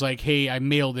feels like, hey, I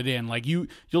mailed it in. Like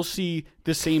you'll see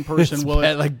the same person It's will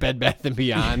like Bed Bath and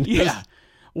Beyond. yeah.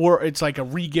 Or it's like a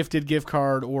re-gifted gift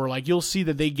card, or like you'll see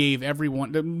that they gave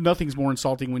everyone. Nothing's more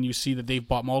insulting when you see that they've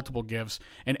bought multiple gifts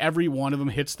and every one of them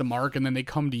hits the mark, and then they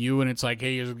come to you and it's like,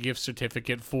 hey, here's a gift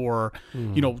certificate for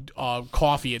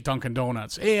coffee at Dunkin'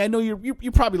 Donuts. Hey, I know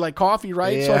you probably like coffee,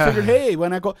 right? So I Yeah. figured, hey,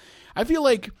 when I go, I feel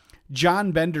like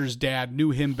John Bender's dad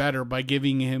knew him better by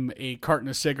giving him a carton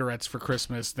of cigarettes for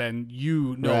Christmas than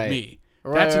you know Right. me.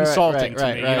 Right, That's right, insulting right, to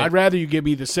right, me. right. I'd rather you give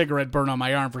me the cigarette burn on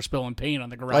my arm for spilling paint on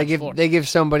the garage Like if floor. they give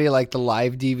somebody like the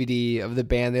live DVD of the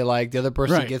band they like, the other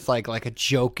person Right. gets like a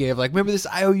joke gift. Like, remember this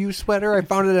IOU sweater? I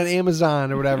found it on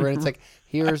Amazon or whatever. And it's like,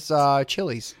 here's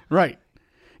Chili's. Right.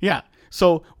 Yeah.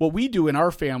 So what we do in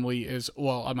our family is,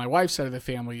 well, on my wife's side of the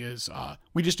family is,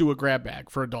 we just do a grab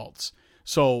bag for adults.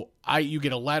 So you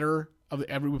get a letter of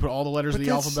we put all the letters of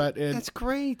the alphabet in, That's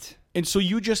great. and so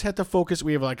you just have to focus.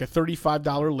 We have like a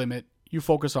 $35 limit. You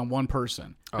focus on one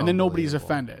person, and then nobody's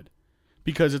offended,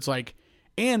 because it's like,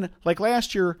 and like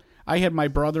last year I had my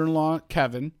brother-in-law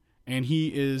Kevin, and he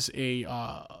is a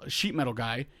sheet metal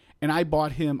guy, and I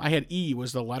bought him. I had E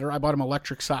was the letter. I bought him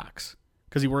electric socks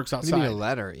because he works What do you mean outside. a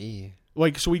letter E?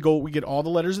 Like, so we get all the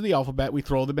letters of the alphabet, we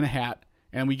throw them in a hat,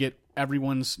 and we get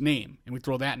everyone's name, and we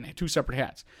throw that in two separate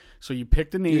hats. So you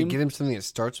pick the You name, get him something that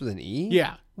starts with an E?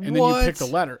 yeah, and then you pick the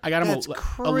What? letter. I got him That's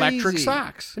electric crazy.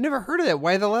 socks. I never heard of that.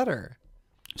 Why the letter?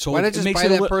 So Why not it just makes buy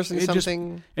it a that li- person it just-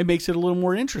 something? it makes it a little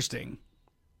more interesting.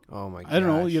 Oh my god. I don't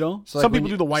know, you know? So Some when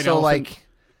people do the white so elephant. like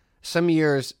some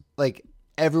years, like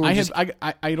everyone just I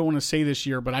don't want to say this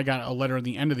year, but I got a letter at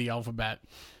the end of the alphabet,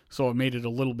 so it made it a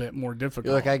little bit more difficult.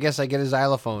 you're like, I guess I get a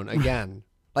xylophone again.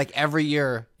 Like every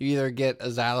year, you either get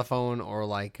a xylophone or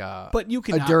like But you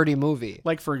can a dirty movie.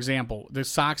 Like, for example, the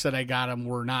socks that I got him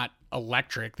were not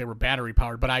electric. They were battery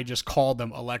powered, but I just called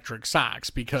them electric socks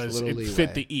because Just a it little fit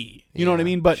leeway. the E. You know what I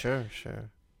mean? But sure.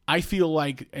 I feel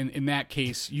like in that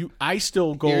case, I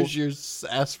still go. Here's your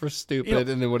S for stupid,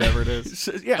 and then whatever it is.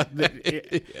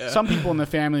 Some people in the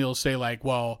family will say like,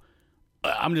 well,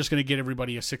 I'm just going to get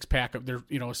everybody a 6-pack of a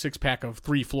 6-pack of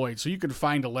 3 Floyd. So you can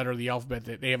find a letter of the alphabet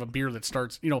that they have a beer that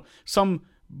starts, some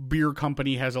beer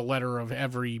company has a letter of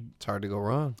every, It's hard to go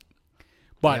wrong.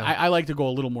 but Yeah. I like to go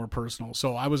a little more personal.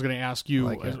 So I was going to ask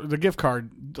you the gift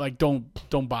card, like don't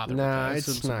bother Nah, with that.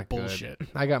 it's some not bullshit. good.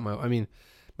 I got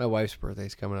my wife's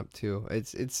birthday's coming up too.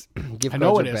 It's gift I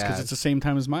know cards it are is because bad. it's the same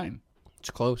time as mine. It's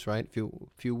close, right?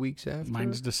 Few weeks after.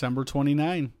 Mine's December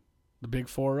 29, the big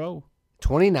 4-0.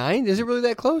 29? Is it really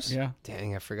that close? Yeah.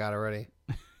 Dang, I forgot already.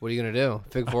 What are you gonna do?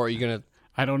 Fig Four? Are you gonna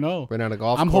I don't know. run out a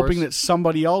golf I'm course? hoping that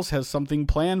somebody else has something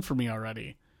planned for me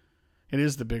already. It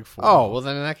is the big 4. Oh, well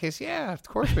then in that case, yeah, of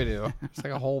course we do. It's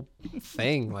like a whole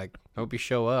thing. Like, hope you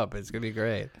show up. It's gonna be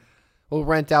great. We'll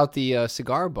rent out the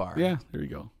cigar bar. Yeah, there you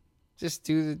go. Just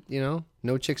do the,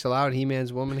 no chicks allowed.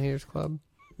 He-Man's Woman Haters Club.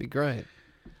 Be great.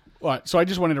 Well, so I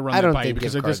just wanted to run I that don't by you think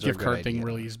because gift this cards are a gift good card thing idea.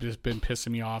 really has just been pissing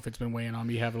me off. It's been weighing on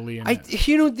me heavily. And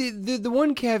The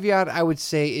one caveat I would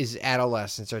say is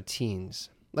adolescents or teens.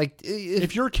 Like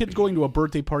if your kid's going to a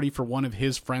birthday party for one of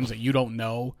his friends that you don't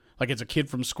know, like it's a kid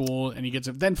from school and he gets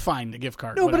it, then fine, the gift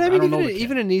card. No, whatever. but I don't know mean, the kid.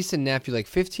 even a niece and nephew, like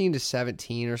 15 to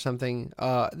 17 or something,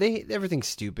 everything's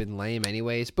stupid and lame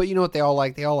anyways. But you know what they all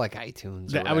like? They all like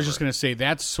iTunes. I was just going to say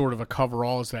that's sort of a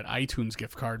coverall is that iTunes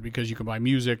gift card because you can buy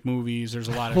music, movies. There's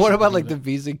a lot of. What shit about to like do the with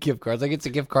Visa gift cards? Like it's a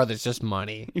gift card that's just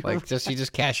money. Like you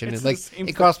just cash it in. It's Like the same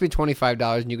it cost me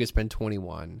 $25 and you could spend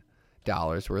 $21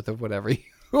 worth of whatever you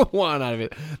want out of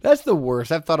it. That's the worst.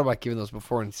 I've thought about giving those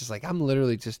before, and it's just like I'm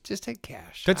literally just take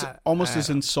cash. That's almost as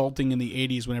insulting in the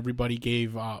 80s when everybody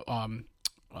gave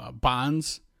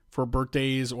bonds for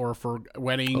birthdays or for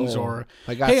weddings or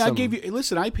I got I some- gave you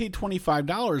listen, I paid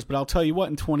 $25, but I'll tell you what,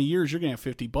 in 20 years you're going to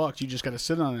have $50. You just got to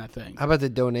sit on that thing. How about the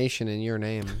donation in your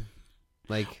name?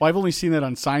 Like, Well, I've only seen that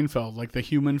on Seinfeld, like the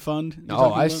human fund.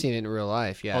 I've seen it in real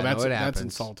life. Yeah, Oh, that's- no, it that's happens.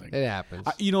 insulting. It happens.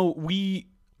 We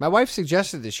My wife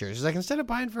suggested this year. She's like, instead of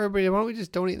buying for everybody, why don't we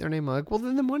just donate in their name? I'm like, well,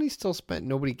 then the money's still spent.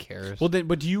 Nobody cares. well, then,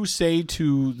 but do you say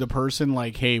to the person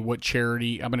like, "Hey, what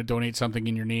charity? I'm going to donate something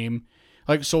in your name."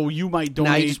 Like, so you might donate.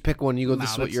 Now you just pick one. You go, this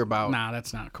Nah, is what that's- you're about. Nah,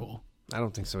 that's not cool. I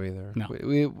don't think so either. No.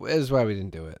 That's why we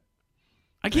didn't do it.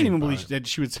 I can't even believe that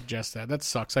she would suggest that. That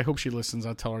sucks. I hope she listens.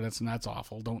 I'll tell her that's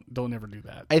awful. Don't ever do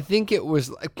that. I think it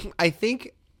was.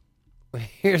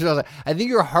 Here's what I was like. I think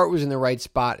your heart was in the right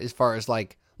spot as far as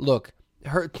like, look,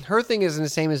 her thing isn't the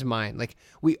same as mine. Like,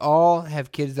 we all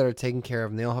have kids that are taken care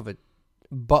of, and they all have a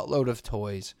buttload of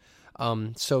toys.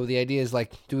 So the idea is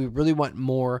like, do we really want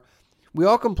more? We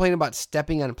all complain about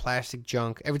stepping on plastic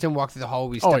junk. Every time we walk through the hall,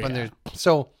 we step on there.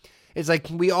 So it's like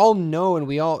we all know and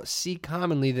we all see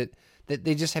commonly that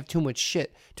they just have too much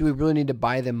shit. Do we really need to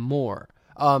buy them more?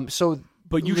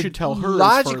 But you should tell her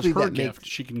logically as far as her that gift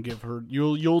she can give her.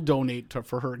 You'll donate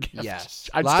for her gift. Yes,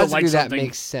 I'd logically still like that something.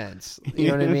 makes sense. You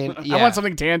know what I mean? Yeah. I want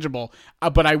something tangible,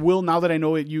 but I will now that I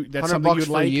know it. That's something $100 you'd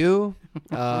for like. you,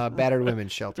 battered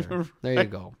women's shelter. There you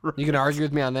go. You can argue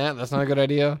with me on that. That's not a good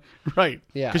idea. Right?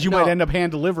 Yeah. Because you No. might end up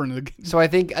hand delivering the. So I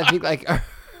think like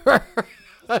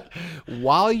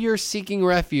while you're seeking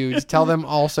refuge, tell them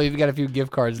also you've got a few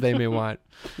gift cards they may want.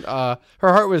 Her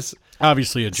heart was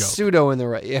Obviously a joke. pseudo in the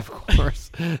right. Yeah, of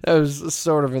course, that was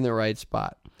sort of in the right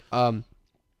spot.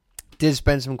 Did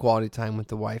spend some quality time with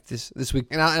the wife this week,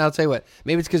 and I'll tell you what.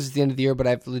 Maybe it's because it's the end of the year, but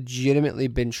I've legitimately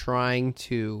been trying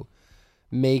to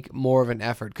make more of an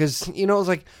effort because it's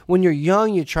like when you're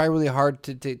young, you try really hard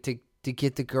to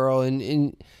get the girl and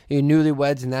you're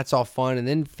newlyweds, and that's all fun, and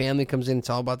then family comes in, it's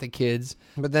all about the kids.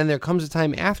 But then there comes a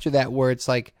time after that where it's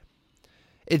like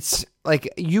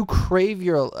you crave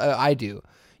your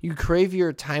you crave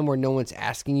your time where no one's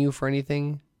asking you for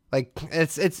anything. Like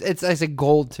it's a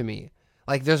gold to me.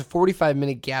 Like there's a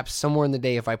 45-minute gap somewhere in the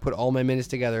day if I put all my minutes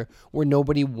together where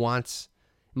nobody wants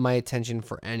my attention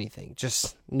for anything.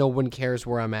 Just no one cares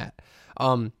where I'm at.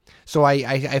 So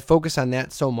I focus on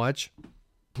that so much.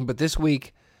 But this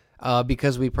week,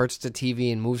 because we purchased a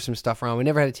TV and moved some stuff around, we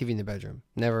never had a TV in the bedroom.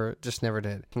 Never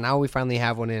did. Now we finally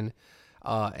have one in.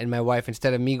 And my wife,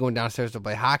 instead of me going downstairs to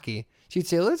play hockey, she'd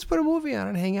say, let's put a movie on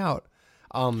and hang out.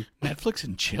 Netflix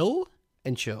and chill?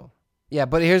 And chill. Yeah,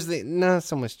 but here's not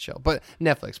so much chill, but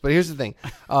Netflix. But here's the thing.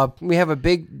 We have a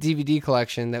big DVD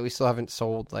collection that we still haven't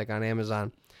sold, like on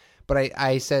Amazon. But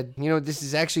I said,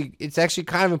 it's actually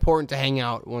kind of important to hang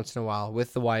out once in a while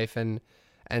with the wife, and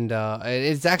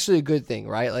it's actually a good thing,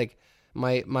 right? Like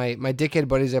my dickhead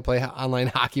buddies I play online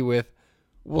hockey with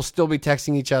will still be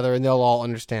texting each other, and they'll all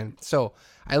understand. So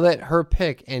I let her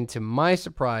pick, and to my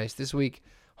surprise, this week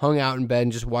hung out in bed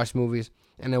and just watched movies,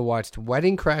 and I watched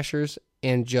Wedding Crashers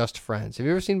and Just Friends. Have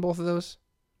you ever seen both of those?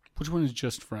 Which one is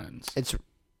Just Friends?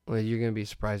 You're going to be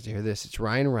surprised to hear this. It's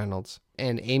Ryan Reynolds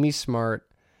and Amy Smart.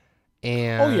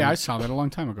 And I saw that a long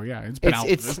time ago. Yeah, it's been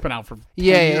out for 10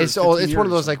 years, years, it's old. 15 It's one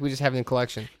of years. those like we just have in the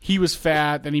collection. He was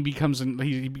fat, then he gets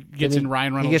in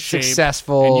Ryan Reynolds' He gets shape,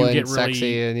 successful and you and get really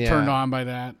sexy and turned on by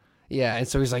that. Yeah, and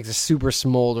so he's like the super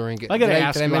smoldering. I gotta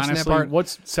ask did I you mention honestly, that part?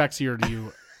 what's sexier to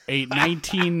you? A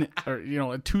 19 or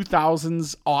a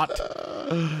 2000s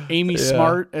Amy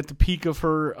Smart at the peak of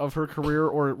her career,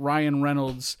 or Ryan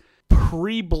Reynolds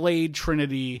pre-Blade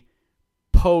Trinity,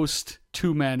 post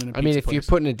Two Men and a Pizza If Place? you're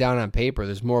putting it down on paper,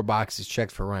 there's more boxes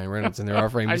checked for Ryan Reynolds than there are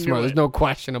for Amy I knew Smart. it. There's no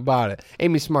question about it.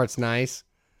 Amy Smart's nice,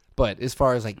 but as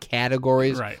far as like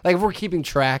categories, Right. like if we're keeping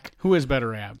track, Who has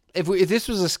better ab? if this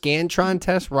was a Scantron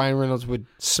test, Ryan Reynolds would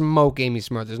smoke Amy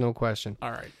Smart. There's no question.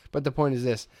 All right. But the point is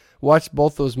this: watch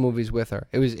both those movies with her.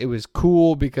 It was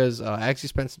cool because I actually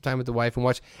spent some time with the wife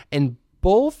and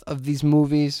both of these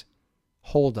movies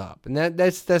hold up, and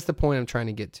that's the point I'm trying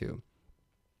to get to.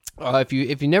 If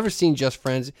you've never seen Just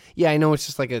Friends, yeah, I know it's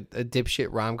just like a dipshit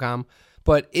rom-com,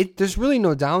 but there's really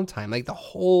no downtime. Like the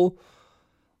whole,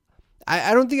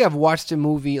 I don't think I've watched a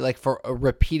movie like for a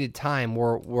repeated time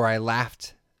where I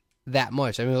laughed that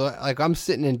much. I mean, like I'm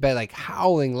sitting in bed like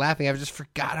howling, laughing. I just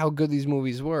forgot how good these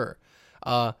movies were.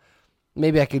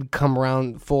 Maybe I could come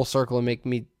around full circle and make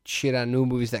me shit on new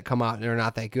movies that come out and are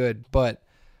not that good, but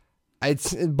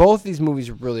both these movies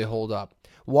really hold up.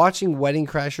 Watching Wedding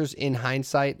Crashers in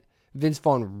hindsight, Vince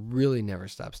Vaughn really never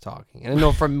stops talking. And I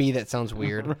know for me that sounds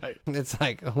weird. Right. It's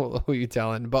like, who are you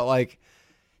telling? But like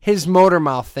his motor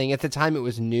mouth thing, at the time it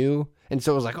was new. And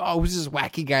so it was like, oh, who's this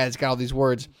wacky guy that's got all these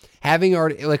words? Having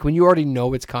already, like when you already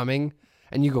know it's coming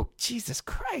and you go, Jesus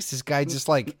Christ, this guy just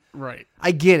like, Right.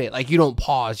 I get it. Like you don't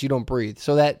pause, you don't breathe.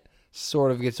 So that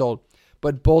sort of gets old.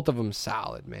 But both of them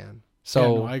solid, man. So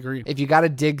Yeah, no, I agree. If you got to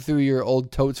dig through your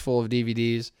old totes full of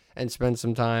DVDs and spend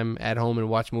some time at home and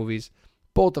watch movies,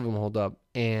 both of them hold up.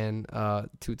 And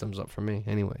 2 thumbs up for me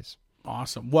anyways.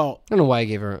 Awesome. Well, I don't know why I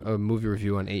gave her a movie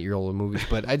review on 8-year-old movies,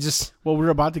 but I just... we're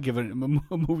about to give a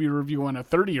movie review on a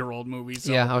 30-year-old movie.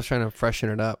 So, yeah, I was trying to freshen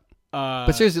it up.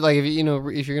 But seriously, like if you're going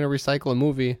to recycle a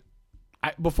movie,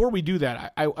 before we do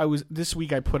that, I was this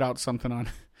week I put out something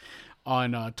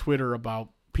on Twitter about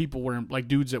people wearing, like,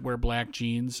 dudes that wear black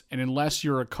jeans, and unless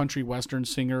you're a country western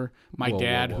singer, my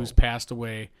dad who's passed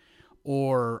away,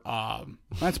 or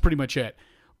that's pretty much it.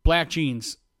 Black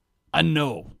jeans, a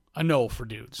no for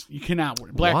dudes. You cannot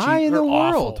wear black jeans. Why in the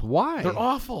awful. world? Why? They're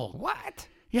awful. What?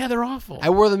 Yeah, they're awful. I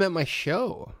wore them at my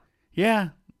show. Yeah,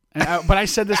 but I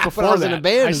said this before When I was that. in a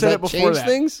band, I does said that it before change that.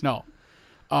 things? No.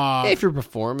 If you're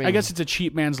performing, I guess it's a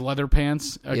cheap man's leather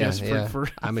pants. I guess for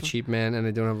I'm a cheap man and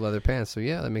I don't have leather pants, so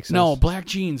yeah, that makes sense. no black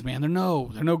jeans, man. They're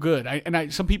no good.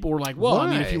 Some people were like, well, I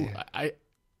mean, if you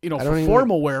for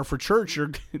formal wear for church, you're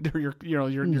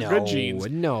good jeans.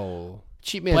 No,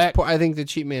 cheap man's. I think the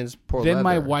cheap man's poor. Then leather.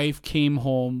 my wife came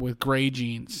home with gray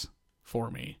jeans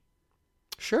for me.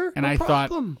 Sure, and no I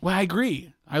problem. thought, well, I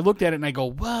agree. I looked at it and I go,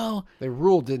 well, they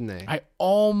ruled, didn't they? I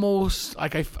almost I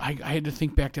had to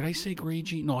think back. Did I say gray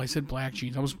jeans? No, I said black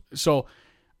jeans.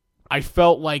 I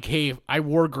felt like, hey, I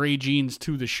wore gray jeans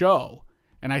to the show,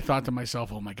 and I thought to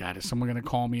myself, oh my God, is someone going to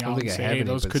call me out and say, hey,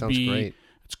 those could be? Great.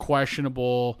 It's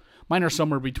questionable. Mine are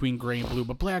somewhere between gray and blue,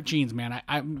 but black jeans, man,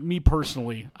 me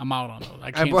personally, I'm out on those.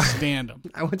 I can't stand them.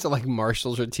 I went to like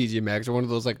Marshalls or TJ Maxx or one of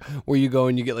those like where you go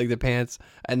and you get like the pants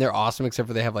and they're awesome except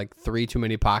for they have like 3 too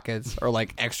many pockets or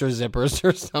like extra zippers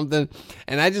or something.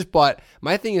 And I just bought,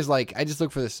 my thing is like, I just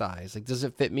look for the size. Like, does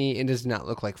it fit me? It does not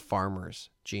look like farmer's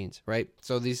jeans, right?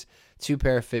 So these 2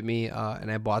 pair fit me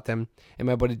and I bought them. And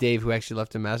my buddy Dave, who actually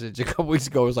left a message a couple weeks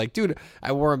ago, was like, dude,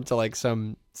 I wore them to like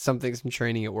some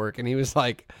training at work. And he was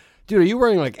like, dude, are you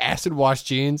wearing like acid wash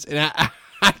jeans? And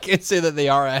I can't say that they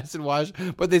are acid wash,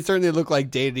 but they certainly look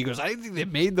like dated. He goes, I didn't think they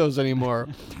made those anymore.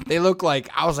 They look like,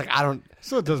 I was like, I don't.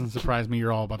 So it doesn't surprise me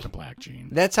you're all about the black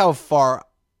jeans. That's how far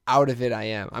out of it I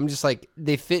am. I'm just like,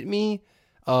 they fit me.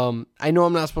 I know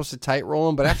I'm not supposed to tight roll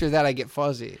them, but after that I get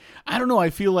fuzzy. I don't know.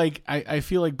 I feel like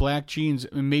black jeans,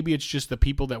 and maybe it's just the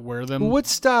people that wear them. What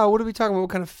style? What are we talking about? What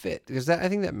kind of fit? Because I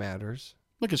think that matters.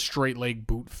 Like a straight leg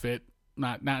boot fit.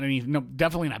 Not any, no,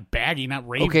 definitely not baggy, not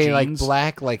rave okay, jeans. like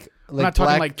black, like I'm not black.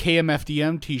 talking like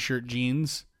KMFDM t-shirt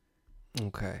jeans.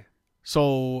 Okay.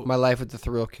 So my life with the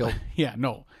thrill kill. Yeah,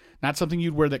 no, not something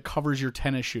you'd wear that covers your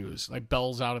tennis shoes, like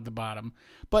bells out at the bottom,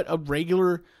 but a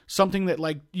regular something that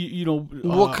like you know.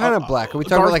 What kind of black are we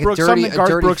talking about? Like something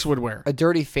Garth Brooks would wear. A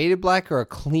dirty faded black or a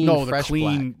clean? No, fresh the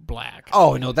clean black.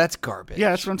 Oh no, that's garbage.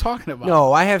 Yeah, that's what I'm talking about.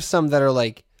 No, I have some that are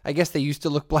like, I guess they used to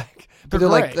look black, but they're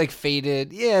like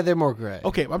faded. Yeah, they're more gray.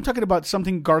 Okay, I'm talking about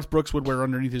something Garth Brooks would wear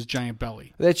underneath his giant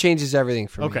belly. That changes everything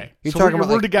for me. Okay, you're so talking about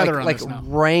we're like, together on like this now.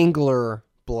 Wrangler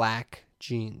black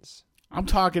jeans. I'm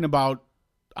talking about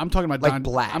like Don,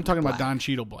 black. I'm talking black. about Don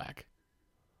Cheadle black.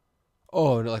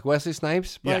 Oh, no, like Wesley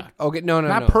Snipes black? Yeah. Okay, no,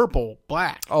 not purple,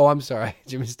 black. Oh, I'm sorry,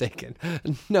 you're mistaken.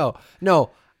 No.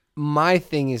 My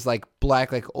thing is like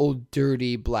black, like old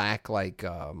dirty black, like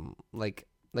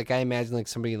I imagine like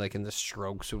somebody like in the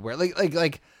Strokes would wear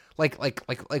like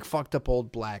fucked up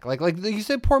old black, like you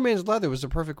said, poor man's leather was the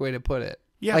perfect way to put it.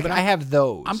 Yeah, like but I have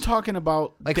those. I'm talking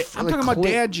about I'm talking about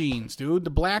dad jeans, dude. The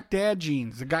black dad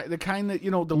jeans, the kind that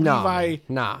the Levi.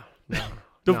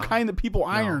 The kind that people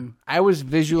iron. I was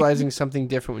visualizing something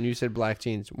different when you said black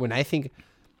jeans. When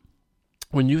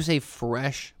you say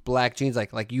fresh black jeans,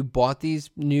 like you bought these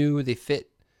new, they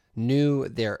fit new,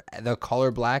 they're the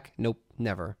color black. Nope,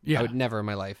 never. Yeah. I would never in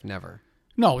my life, never.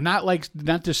 No, not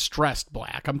distressed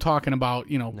black. I'm talking about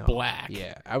black.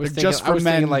 Yeah, I was They're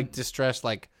thinking like distressed,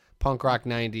 like punk rock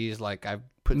 90s. Like I've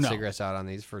put cigarettes out on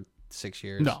these for 6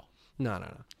 years. No.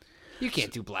 You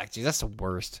can't do black jeans. That's the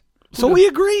worst. So we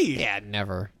agree. Yeah,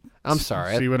 never. I'm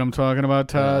sorry. See what I'm talking about,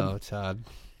 Todd? No,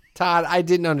 Todd, I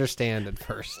didn't understand at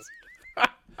first.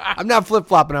 I'm not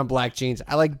flip-flopping on black jeans.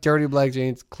 I like dirty black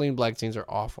jeans. Clean black jeans are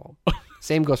awful.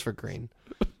 Same goes for green.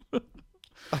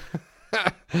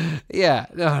 Yeah,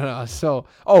 no. So,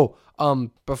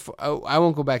 before I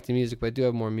won't go back to music, but I do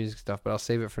have more music stuff, but I'll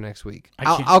save it for next week.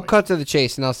 I'll cut to the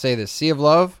chase, and I'll say this. Sea of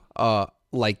Love,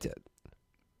 liked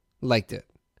it.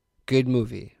 Good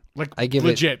movie. Like I give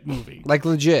legit movie. Like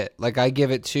legit. Like I give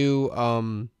it 2.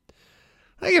 I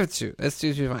give it 2. That's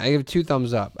 2 fine. I give it 2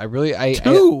 thumbs up. I really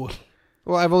 2.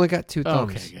 Well, I've only got 2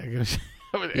 thumbs.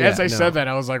 Okay. As I said that,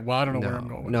 I was like, well, I don't know where I'm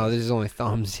going. No, this is only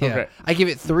thumbs. Yeah. Okay. I give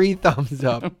it 3 thumbs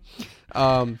up.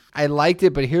 I liked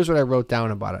it, but here's what I wrote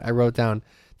down about it. I wrote down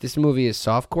this movie is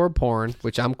softcore porn,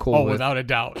 which I'm cool with. Without a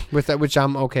doubt. With that, which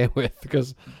I'm okay with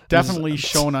because definitely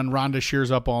shown on Rhonda Shears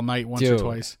Up All Night once or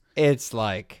twice. It's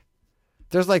like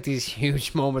there's like these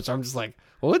huge moments where I'm just like,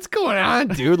 what's going on,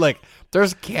 dude? Like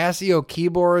there's Casio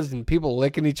keyboards and people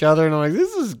licking each other, and I'm like,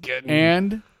 this is good.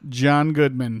 And John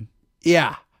Goodman.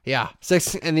 Yeah.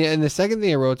 And the second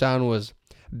thing I wrote down was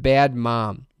bad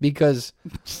mom because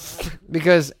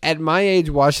at my age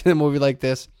watching a movie like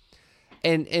this,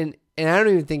 and I don't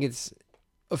even think it's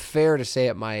fair to say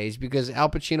at my age because Al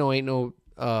Pacino ain't no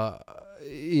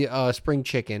spring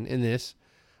chicken in this.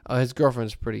 His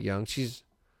girlfriend's pretty young. She's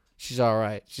all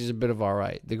right. She's a bit of all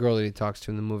right. The girl that he talks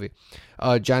to in the movie.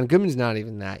 John Goodman's not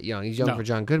even that young. He's young for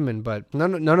John Goodman, but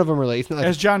none of them relate. Like,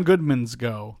 as John Goodman's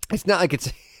go, it's not like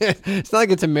it's it's not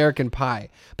like it's American Pie.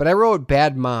 But I wrote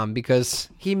Bad Mom because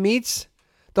he meets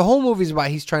the whole movie's about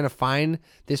he's trying to find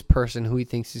this person who he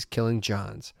thinks is killing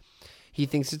Johns. He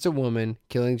thinks it's a woman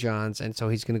killing Johns, and so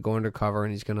he's going to go undercover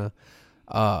and he's going to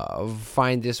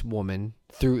find this woman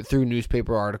through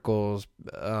newspaper articles,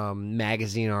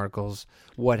 magazine articles,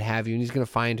 what have you. And he's going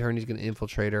to find her and he's going to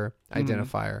infiltrate her,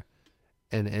 identify her,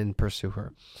 and pursue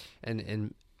her,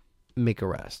 and make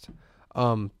arrest.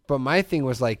 But my thing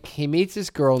was like he meets this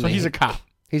girl. So he's a cop.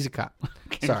 He's a cop.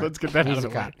 Okay, Sorry, let's get that he's out a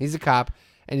of the cop. way. He's a cop,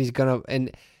 and he's gonna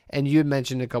and you had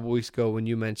mentioned a couple weeks ago when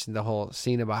you mentioned the whole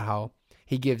scene about how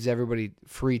he gives everybody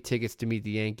free tickets to meet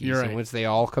the Yankees. You're right. And once they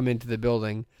all come into the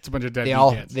building, It's a bunch of they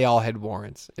deadbeat kids. all had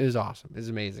warrants. It was awesome. It was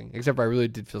amazing. Except I really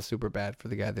did feel super bad for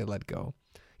the guy they let go.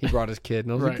 He brought his kid,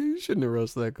 and I was like, Right. you shouldn't have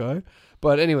roasted that guy.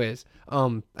 But anyways,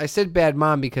 I said bad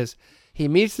mom because he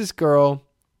meets this girl.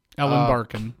 Ellen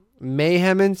Barkin.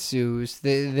 Mayhem ensues.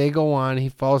 They go on. He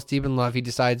falls deep in love. He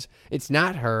decides it's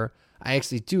not her. I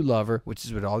actually do love her, which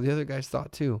is what all the other guys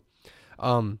thought too.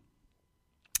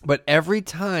 But every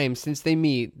time since they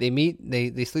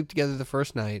sleep together the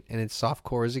first night, and it's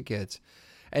softcore as it gets.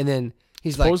 And then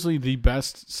he's Supposedly the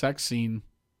best sex scene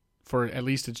for at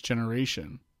least its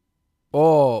generation.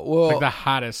 oh, well. Like the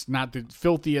hottest, not the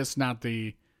filthiest,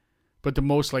 but the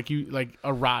most like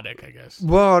erotic, I guess.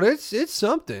 Well, it's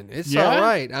something. It's Yeah? all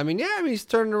right. I mean, he's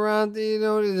turning around. You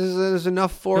know, there's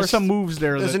enough force. There's some moves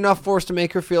there. There's that, enough force to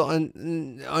make her feel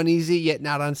uneasy yet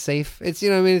not unsafe. It's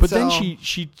what I mean. but It's then all-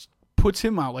 she puts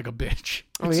him out like a bitch.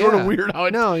 Oh, It's sort yeah. of weird how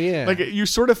it, No, yeah. like you're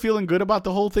sort of feeling good about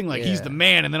the whole thing, like he's Yeah. the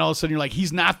man, and then all of a sudden you're like,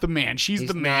 he's not the man, she's He's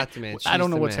the man. not the man. I don't She's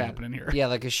know the what's man. happening here. Yeah,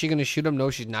 like is she gonna shoot him?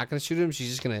 No, she's not gonna shoot him. She's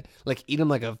just gonna like eat him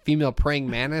like a female praying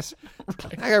mantis.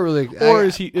 I got really. Or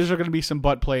is there going to be some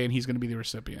butt play and he's going to be the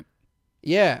recipient?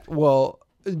 Yeah. Well,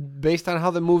 based on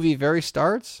how the movie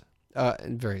starts.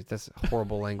 That's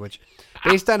horrible language.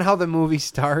 Based on how the movie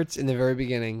starts in the very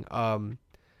beginning,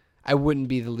 I wouldn't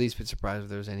be the least bit surprised if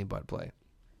there was any butt play.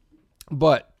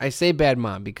 But I say bad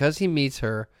mom because he meets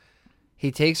her.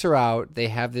 He takes her out. They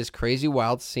have this crazy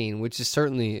wild scene, which is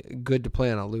certainly good to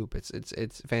play on a loop.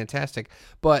 It's fantastic.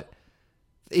 But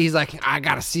he's like, I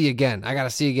gotta see again.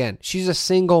 She's a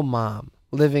single mom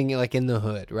living like in the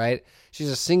hood, right? She's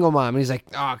a single mom, and he's like,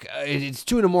 oh, it's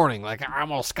 2 a.m. Like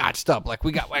I'm all scotched up. Like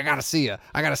I gotta see you.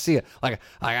 Like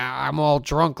I'm all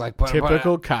drunk. Like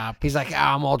Typical cop. He's like,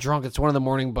 I'm all drunk. It's 1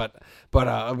 a.m. But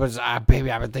baby,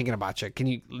 I've been thinking about you. Can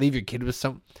you leave your kid with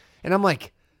some? And I'm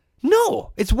like,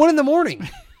 no, it's 1 a.m.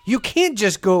 You can't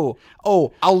just go,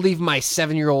 oh, I'll leave my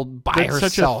 7-year-old by That's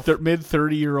herself. such a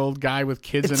mid-30-year-old guy with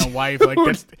kids and a wife. Like,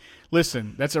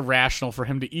 that's irrational for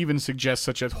him to even suggest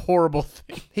such a horrible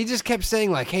thing. He just kept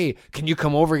saying like, hey, can you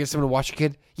come over and get someone to watch your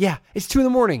kid? Yeah, it's 2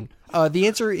 a.m. The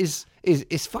answer is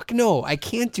fuck no. I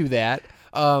can't do that.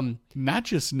 Not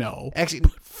just no. Actually,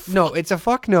 no, it's a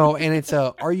fuck no, and it's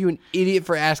a are you an idiot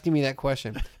for asking me that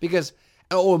question? Because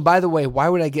and by the way, why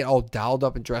would I get all dolled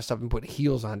up and dressed up and put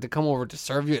heels on to come over to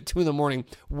serve you at 2 a.m.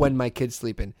 when my kid's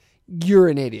sleeping? You're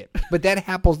an idiot. But that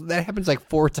happens like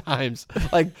 4 times.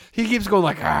 Like he keeps going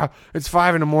like, it's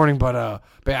 5 a.m. but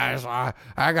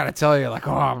I gotta tell you, like,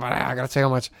 but I gotta tell you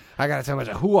how much I gotta tell you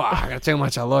how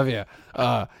much I love you.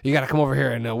 You gotta come over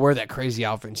here and wear that crazy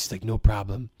outfit. And she's like, no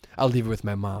problem. I'll leave it with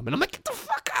my mom. And I'm like, get the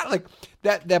fuck out. Like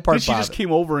that part. She just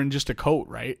came over in just a coat,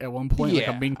 right? At one point, like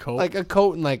a mink coat. Like a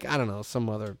coat and like, I don't know, some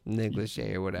other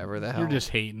negligee or whatever the hell. You're just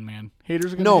hating, man.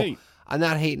 Haters are gonna hate. I'm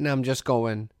not hating. I'm just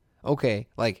going, okay,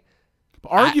 like.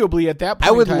 Arguably, at that point,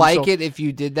 I would in time, like it if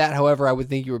you did that. However, I would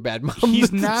think you were bad mom. He's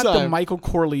at not the the time. Michael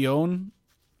Corleone,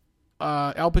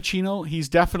 Al Pacino. He's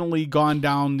definitely gone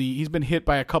down he's been hit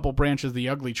by a couple branches of the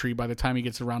ugly tree by the time he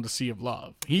gets around to Sea of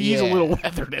Love. He's a Yeah. little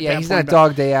weathered at Yeah, that he's point. not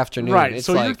Dog Day Afternoon. Right. It's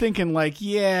So like, you're thinking like,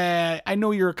 yeah, I know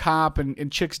you're a cop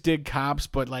and chicks dig cops,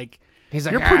 but like, he's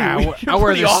like, you're pretty, I you're wear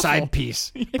pretty this awful. side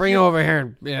piece. Bring it over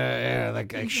here and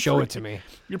like show it to me.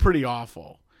 You're pretty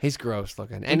awful. He's gross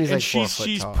looking, and he's like 4 foot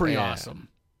she's tall. pretty Yeah. awesome.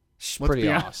 She's Let's pretty be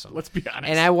hon- awesome. Let's be honest.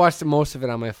 And I watched most of it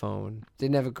on my phone.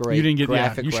 Didn't have a great. you didn't get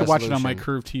graphic You should watch it on my resolution.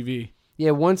 Curve TV. Yeah,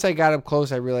 once I got up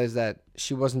close, I realized that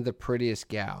she wasn't the prettiest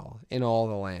gal in all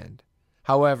the land.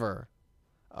 However,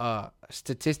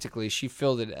 statistically, she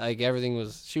filled it like everything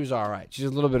was. She was all right. She's a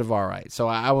little bit of all right. So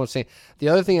I won't say the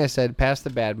other thing I said. Past the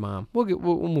bad mom, we'll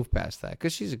move past that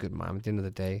because she's a good mom at the end of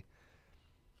the day.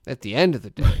 At the end of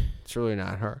the day, it's really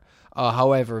not her.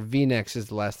 However, V-necks is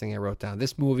the last thing I wrote down.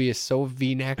 This movie is so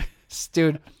V-neck,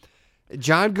 dude.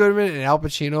 John Goodman and Al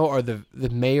Pacino are the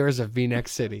mayors of V-neck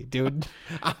City, dude.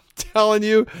 I'm telling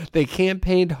you, they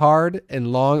campaigned hard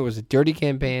and long. It was a dirty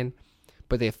campaign.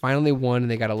 But they finally won, and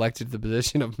they got elected to the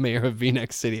position of mayor of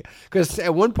V-neck City. Because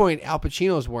at one point, Al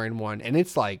Pacino's wearing one, and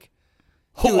it's like,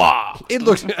 hooah!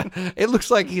 It looks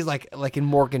like he's like in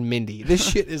Mork and Mindy. This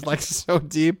shit is like so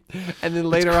deep. And then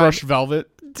later Crushed velvet,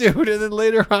 dude. And then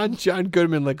later on, John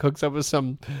Goodman like hooks up with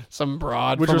some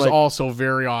broad, which was also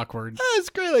very awkward. It's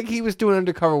great. Like he was doing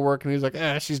undercover work, and he was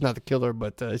like, she's not the killer,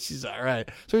 but she's all right.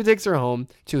 So he takes her home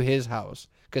to his house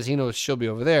because he knows she'll be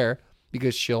over there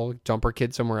because she'll dump her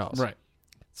kid somewhere else. Right.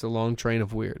 It's a long train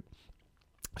of weird.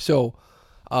 So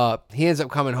he ends up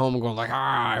coming home and going like,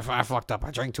 I fucked up.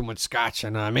 I drank too much scotch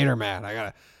and I made her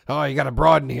mad. You got a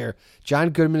broad in here.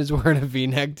 John Goodman is wearing a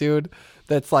V-neck, dude.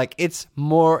 That's like, it's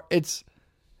less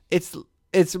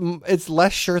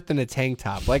shirt than a tank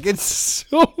top. Like it's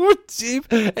so deep.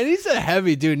 And he's a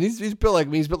heavy dude. And he's built like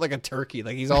me. He's built like a turkey.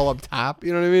 Like he's all up top.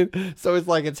 You know what I mean? So it's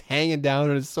like, it's hanging down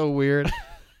and it's so weird.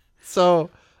 So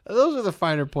those are the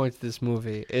finer points of this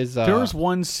movie. There's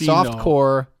one scene,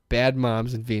 softcore, bad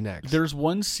moms, and V-necks. There's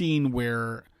one scene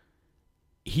where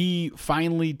he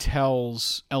finally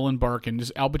tells Ellen Barkin,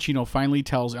 Al Pacino finally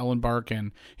tells Ellen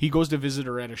Barkin, he goes to visit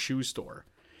her at a shoe store.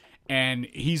 And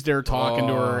he's there talking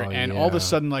to her. And all of a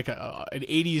sudden, like an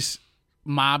 80s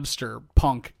mobster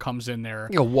punk comes in there.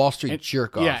 Like a Wall Street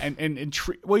jerk off. Yeah,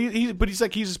 but he's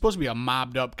supposed to be a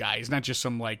mobbed up guy. He's not just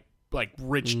some like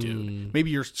rich dude.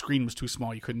 Maybe your screen was too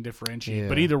small. You couldn't differentiate. Yeah.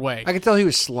 But either way. I could tell he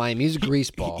was slimy. He's a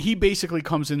greaseball. He basically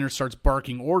comes in there and starts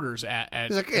barking orders at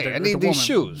he's like, hey, I need these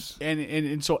shoes.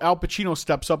 And so Al Pacino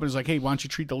steps up and is like, hey, why don't you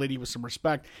treat the lady with some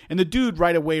respect? And the dude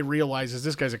right away realizes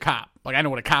this guy's a cop. Like, I know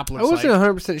what a cop looks like. I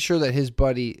wasn't 100% sure that his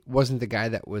buddy wasn't the guy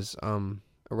that was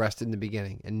arrested in the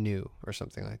beginning and knew or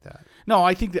something like that. No,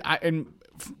 I think that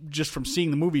just from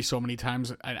seeing the movie so many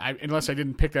times, unless I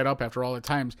didn't pick that up after all the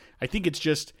times, I think it's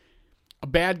just a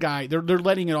bad guy. They're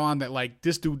letting it on that like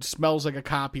this dude smells like a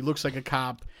cop. He looks like a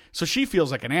cop. So she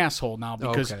feels like an asshole now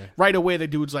because right away the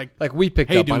dude's like we picked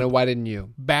up on it. Why didn't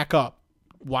you back up?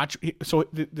 Watch. So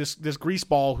this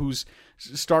greaseball who's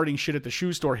starting shit at the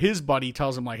shoe store. His buddy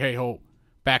tells him like, hey ho,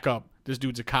 back up. This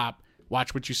dude's a cop.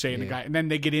 Watch what you say. And the guy, and then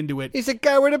they get into it. He's a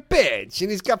guy with a badge,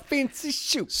 and he's got fancy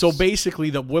shoes. So basically,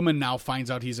 the woman now finds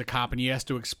out he's a cop, and he has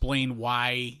to explain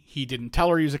why he didn't tell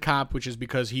her he was a cop, which is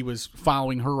because he was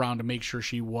following her around to make sure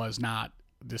she was not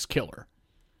this killer.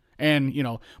 And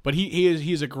but he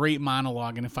is a great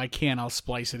monologue, and if I can, I'll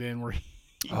splice it in where he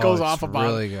goes off about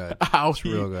really good. How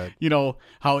real good.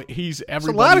 How he's everybody. There's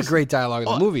a lot of great dialogue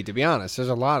in the movie. To be honest, there's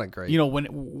a lot of great.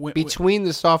 When between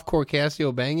the softcore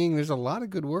Casio banging, there's a lot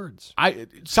of good words.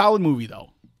 Solid movie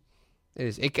though. It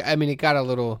is. It got a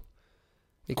little.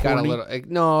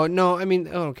 No. I mean,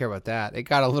 I don't care about that. It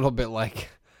got a little bit like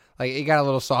it got a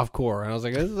little softcore, and I was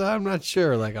like, I'm not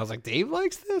sure. Like I was like, Dave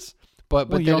likes this, but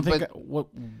you don't think?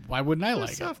 Why wouldn't I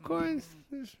like it? Softcore.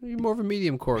 You're more of a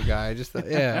medium core guy. I just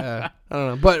I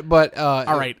don't know, but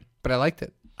all right. But I liked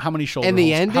it. How many shoulder? And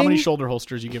the ending? How many shoulder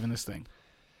holsters you giving this thing?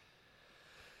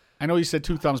 I know you said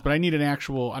 2 thumbs, but I need an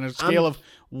actual on a scale of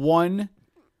 1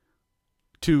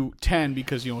 to 10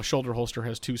 because a shoulder holster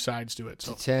has 2 sides to it.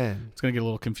 So 10. It's gonna get a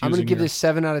little confusing. I'm gonna give this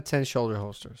 7 out of 10 shoulder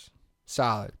holsters.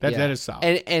 Solid. That is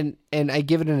solid. And I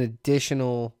give it an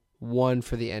additional 1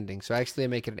 for the ending. So actually I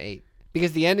make it an 8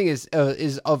 because the ending is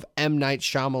of M. Night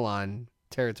Shyamalan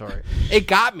territory. It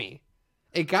got me.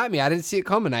 I didn't see it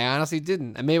coming. I honestly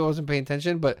didn't. Maybe I wasn't paying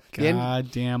attention, but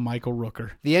goddamn Michael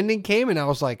Rooker. The ending came, and I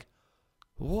was like,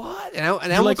 "What?" And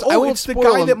I like, it's the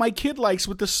guy that my kid likes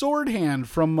with the sword hand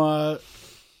from.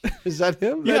 Is that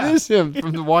him? Yeah. That is him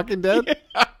from The Walking Dead.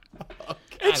 Yeah.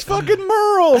 It's fucking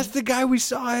Merle. That's the guy we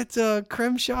saw at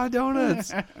Crenshaw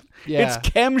Donuts. Yeah, it's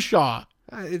Kemshaw.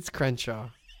 It's Crenshaw.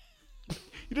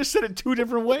 You just said it 2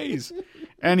 different ways.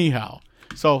 Anyhow.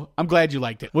 So I'm glad you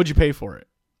liked it. What'd you pay for it?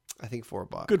 I think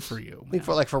 $4. Good for you. I think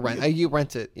for rent. You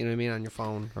rent it, you know what I mean, on your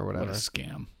phone or whatever. What a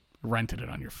scam. Rented it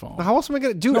on your phone. How else am I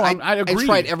going to do it? I agree. I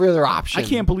tried every other option. I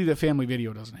can't believe that Family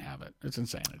Video doesn't have it. It's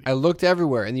insanity. I looked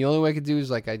everywhere, and the only way I could do is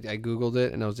I Googled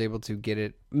it, and I was able to get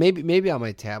it maybe on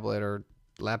my tablet or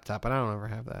laptop, but I don't ever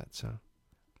have that, so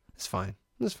it's fine.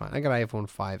 It's fine. I got iPhone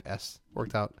 5S.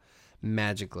 Worked out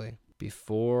magically.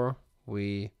 Before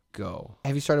we go,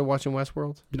 have you started watching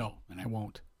Westworld? No, and I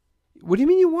won't. What do you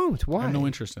mean you won't? Why? I have no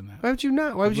interest in that. Why would you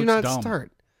not? Why would you not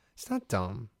start? It's not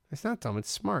dumb. It's not dumb.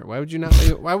 It's smart. Why would you not?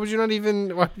 Why would you not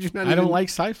even? I don't like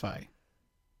sci-fi.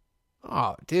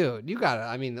 Oh, dude, you gotta.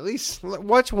 I mean, at least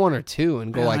watch one or two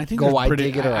and go Man, like, I think go. there's I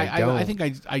dig it or I don't. I think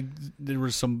I there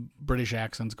was some British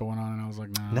accents going on, and I was like,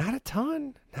 nah. Not a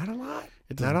ton. Not a lot.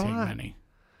 It doesn't not a take lot. many.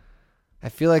 I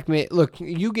feel like look,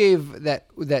 you gave that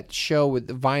show with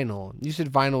the Vinyl. You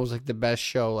said Vinyl was like the best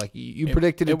show. Like you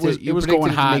predicted it was predicted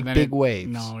going it hot. to make big waves.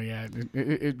 No, yeah,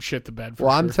 it shit the bed. For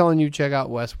Well, sure. I'm telling you, check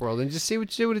out Westworld and just see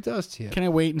what it does to you. Can I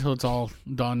wait until it's all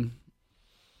done?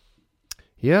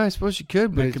 Yeah, I suppose you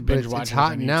could, but I it's, could but binge it's, watch it's it if I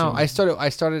hot need now. to. I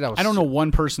started. I don't know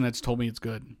one person that's told me it's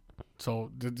good. So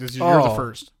you're the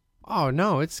first. Oh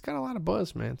no, it's got a lot of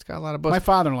buzz, man. It's got a lot of buzz. My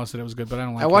father-in-law said it was good, but I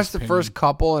don't like. I watched his the opinion. first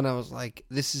couple and I was like,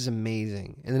 this is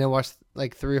amazing. And then I watched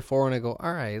like 3 or 4 and I go,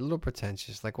 all right, a little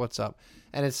pretentious. Like, what's up?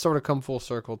 And it's sort of come full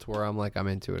circle to where I'm like, I'm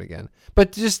into it again.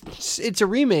 But it's a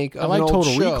remake of I like an old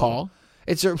Total show. Recall.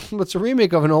 It's a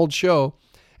remake of an old show.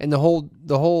 And the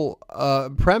whole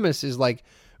premise is like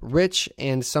rich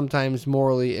and sometimes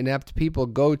morally inept people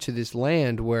go to this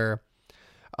land where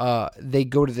they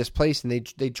go to this place and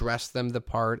they dress them the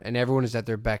part and everyone is at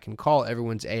their beck and call.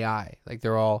 Everyone's AI. Like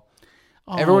they're all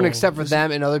everyone except for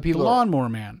them and other The people. Lawnmower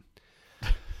Man.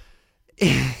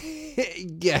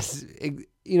 Yes.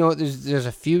 You know, there's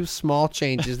a few small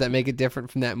changes that make it different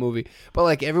from that movie. But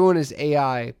like everyone is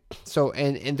AI. So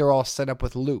and they're all set up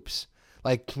with loops.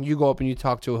 Like you go up and you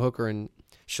talk to a hooker and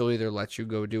she'll either let you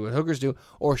go do what hookers do,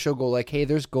 or she'll go like, "Hey,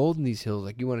 there's gold in these hills.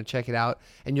 Like, you want to check it out?"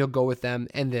 And you'll go with them.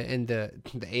 And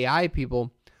the AI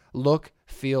people look,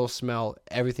 feel, smell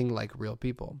everything like real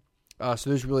people. So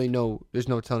there's no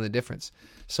telling the difference.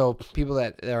 So people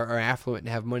that are affluent and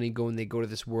have money they go to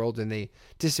this world and they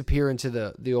disappear into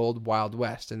the old Wild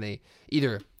West and they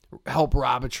either help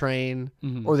rob a train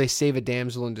or they save a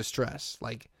damsel in distress,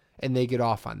 like, and they get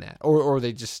off on that, or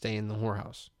they just stay in the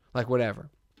whorehouse, like whatever.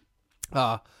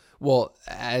 Well,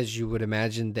 as you would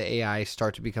imagine, the AI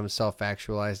start to become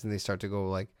self-actualized, and they start to go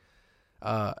like,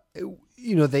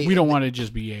 we don't want to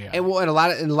just be AI. And a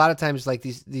lot of times, like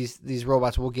these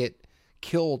robots will get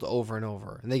killed over and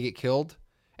over, and they get killed,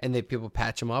 and people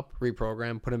patch them up,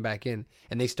 reprogram, put them back in,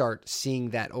 and they start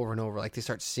seeing that over and over. Like they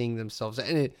start seeing themselves,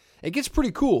 and it gets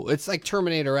pretty cool. It's like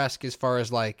Terminator-esque as far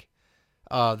as like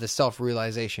the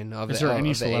self-realization of. Is there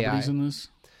any of the celebrities AI. in this?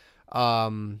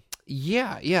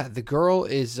 Yeah. The girl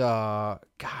is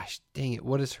gosh dang it,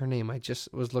 what is her name? I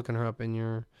just was looking her up in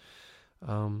your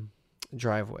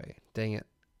driveway. Dang it.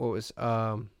 What was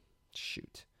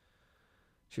shoot.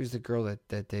 She was the girl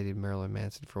that dated Marilyn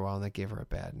Manson for a while and that gave her a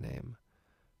bad name.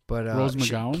 But Rose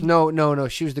McGowan? No,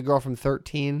 she was the girl from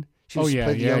 13. She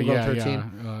played the young girl from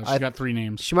 13. She got 3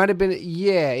 names. She might have been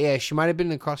she might have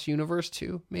been across the universe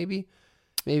too, maybe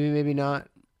not.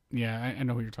 Yeah, I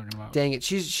know who you're talking about. Dang it,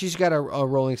 she's got a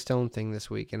Rolling Stone thing this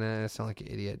week, and I sound like an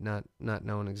idiot, not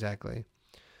knowing exactly,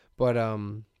 but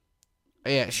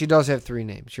yeah, she does have 3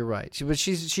 names. You're right, but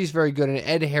she's very good. And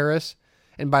Ed Harris,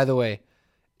 and by the way,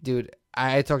 dude,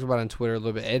 I talked about it on Twitter a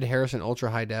little bit. Ed Harris in ultra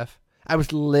high def. I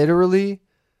was literally,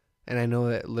 and I know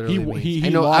that literally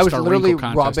I was literally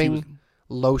rubbing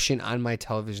lotion on my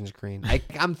television screen.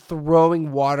 I'm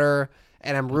throwing water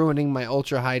and I'm ruining my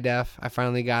ultra high def. I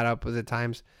finally got up with the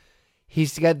times.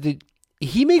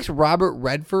 He makes Robert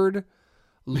Redford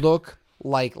look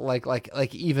like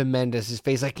Eva Mendes'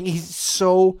 face. Like he's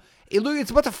so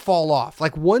it's about to fall off.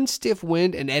 Like one stiff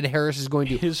wind and Ed Harris is going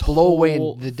to blow away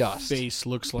in the dust. His face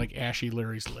looks like Ashy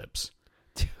Larry's lips.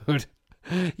 Dude.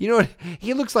 You know what?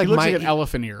 He looks like like an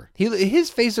elephant ear. His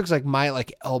face looks like my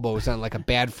elbows on like a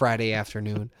bad Friday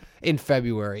afternoon in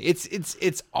February.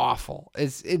 It's awful.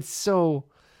 It's so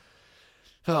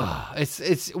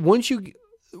it's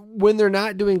when they're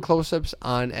not doing close-ups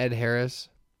on Ed Harris,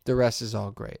 the rest is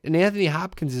all great. And Anthony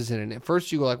Hopkins is in it. And at first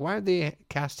you go like, why did they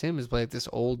cast him as like this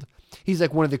old? He's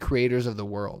like one of the creators of the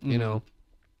world, you know.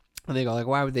 And they go like,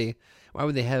 why would they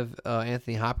have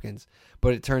Anthony Hopkins?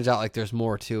 But it turns out like there's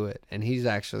more to it, and he's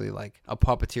actually like a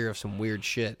puppeteer of some weird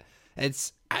shit.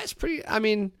 It's pretty. I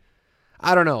mean,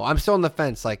 I don't know. I'm still on the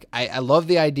fence. Like I love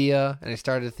the idea, and I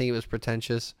started to think it was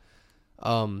pretentious.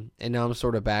 And now I'm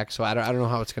sort of back, so I don't know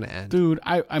how it's gonna end. Dude,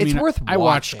 I mean, worth I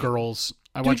watch watching. Girls.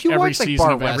 I Dude, watch you every watch, like, season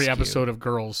Bar of every Rescue. episode of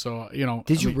Girls. So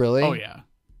Did you really? Oh yeah,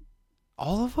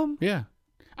 All of them? yeah.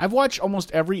 I've watched almost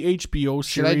every HBO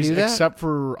Should I series do that? except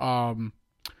for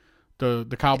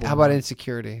the Cowboy. How about one.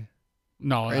 Insecurity?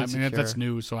 No, I mean Insecure? that's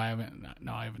new, so I haven't.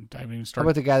 No, I haven't even How started.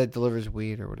 about the guy that delivers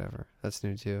weed or whatever? That's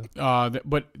new too. But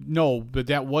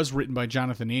that was written by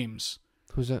Jonathan Ames,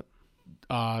 Who's that?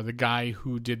 the guy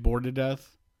who did Bored to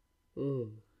Death.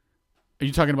 Are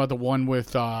you talking about the one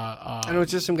with? I know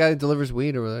it's just some guy that delivers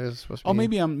weed over there. It's supposed to Oh, be.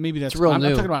 maybe that's real I'm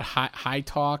new. talking about high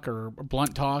talk or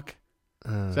blunt talk.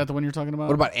 Is that the one you're talking about?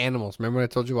 What about Animals? Remember when I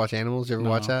told you to watch Animals? You ever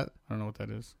watch that? I don't know what that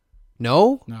is.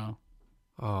 No? No.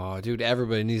 Oh, dude,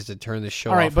 everybody needs to turn this show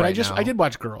All right, off but right now. I did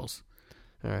watch Girls.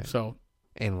 All right. So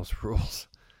Animals rules.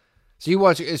 So you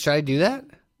watch, should I do that?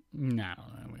 no,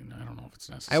 I mean I don't know if it's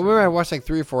I necessary. remember I watched like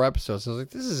 3 or 4 episodes. I was like,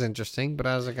 this is interesting, but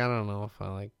I was like, I don't know if I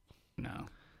like. No,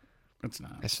 it's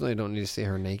not. I certainly don't need to see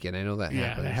her naked. I know that Yeah,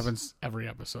 happens. that happens every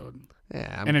episode,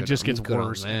 Yeah, and it just I'm gets good on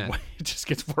worse. that. It just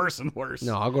gets worse and worse.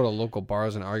 No, I'll go to local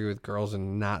bars and argue with girls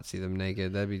and not see them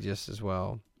naked. That'd be just as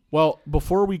well. Well,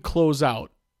 before we close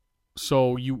out,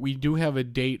 so we do have a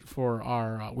date for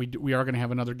our we are going to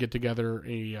have another get together,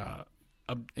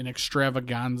 an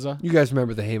extravaganza. You guys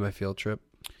remember the Hey My Field trip?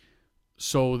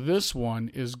 So this one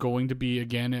is going to be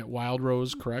again at Wild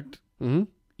Rose, correct? Mm-hmm.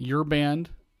 Your band,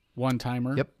 One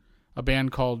Timer. Yep. A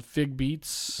band called Fig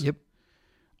Beats. Yep.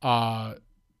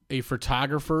 A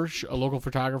photographer, a local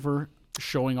photographer,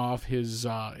 showing off his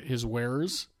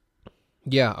wares.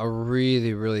 Yeah, a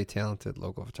really, really talented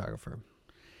local photographer.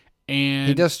 And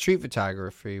He does street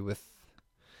photography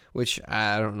which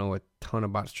I don't know a ton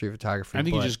about street photography. I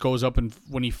think but he just goes up and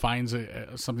when he finds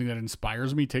something that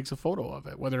inspires him, he takes a photo of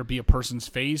it, whether it be a person's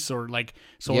face or like.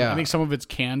 So Yeah. I think some of it's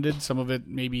candid, some of it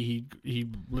maybe he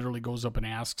literally goes up and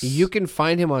asks. You can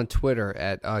find him on Twitter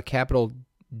at capital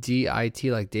DIT,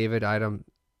 like David, item,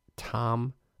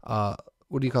 Tom.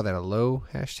 What do you call that? A low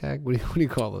hashtag? What do you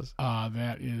call those?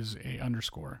 That is a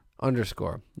underscore.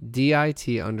 Underscore DIT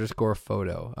underscore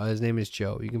photo. His name is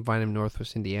Joe. You can find him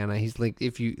Northwest Indiana. He's linked.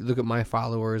 If you look at my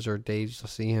followers or Dave's, you'll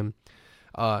see him.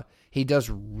 He does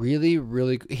really,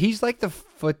 really. He's like the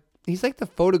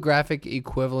photographic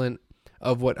equivalent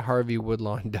of what Harvey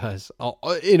Woodlawn does,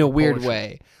 in a weird Poetry.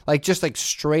 way. Like just like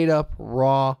straight up,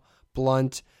 raw,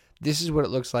 blunt. This is what it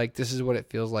looks like. This is what it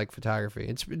feels like. Photography.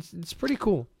 It's pretty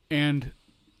cool. And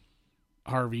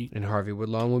Harvey And Harvey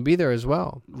Woodlawn will be there as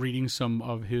well. reading some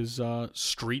of his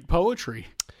street poetry.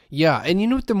 Yeah, and you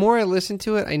know what? The more I listen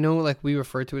to it, I know like we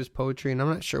refer to it as poetry, and I'm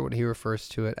not sure what he refers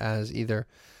to it as either.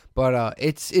 But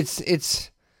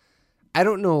it's. I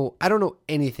don't know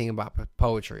anything about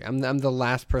poetry. I'm the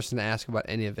last person to ask about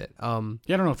any of it. Yeah, I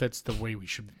don't know if that's the way we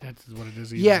should. That's what it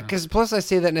is. Either. Yeah, because plus I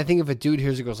say that, and I think if a dude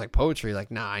hears it goes like poetry, like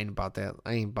nah, I ain't about that.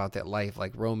 I ain't about that life.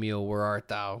 Like Romeo, where art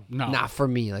thou? No. Not for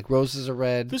me. Like roses are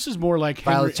red. This is more like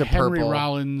Violets are Henry purple.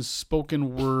 Rollins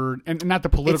spoken word, and not the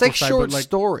political It's like side, short but like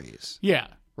stories, yeah,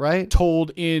 right?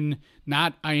 told in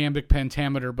not iambic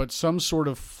pentameter, but some sort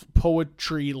of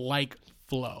poetry like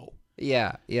flow.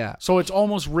 Yeah, yeah. So it's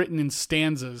almost written in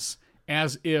stanzas,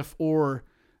 as if, or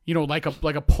like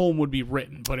a poem would be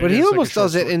written. But But it he is like a almost short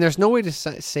does it, story. and there's no way to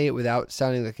say it without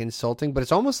sounding like insulting. But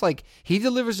it's almost like he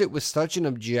delivers it with such an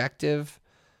objective.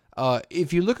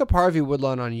 If you look up Harvey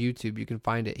Woodlawn on YouTube, you can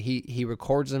find it. He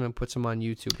records them and puts them on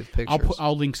YouTube with pictures.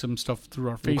 I'll link some stuff through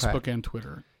our Facebook and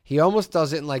Twitter. He almost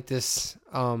does it in like this.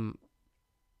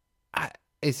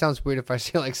 It sounds weird if I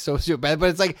say like sociopath, but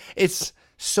it's like it's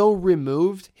so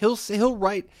removed. He'll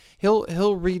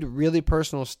read really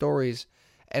personal stories,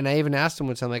 and I even asked him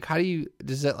once, I'm like,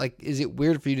 is it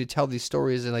weird for you to tell these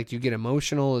stories, and like do you get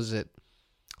emotional? Is it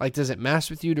like, does it mess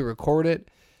with you to record it?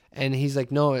 And he's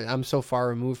like, no, I'm so far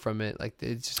removed from it. Like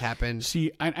it just happened.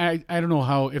 See, I don't know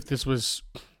how, if this was,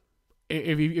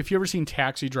 if you ever seen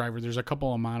Taxi Driver, there's a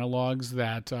couple of monologues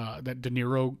that De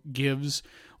Niro gives.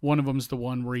 One of them's the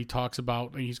one where he talks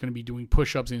about he's going to be doing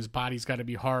push-ups and his body's got to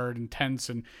be hard and tense.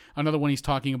 And another one, he's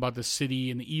talking about the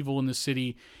city and the evil in the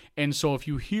city. And so if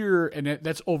you hear, and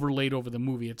that's overlaid over the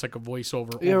movie, it's like a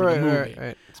voiceover over the movie.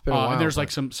 Right. It's been a while. And there's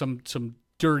like but- some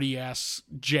dirty ass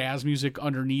jazz music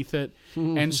underneath it,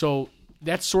 and so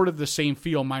that's sort of the same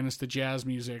feel minus the jazz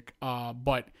music.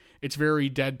 But it's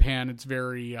very deadpan. It's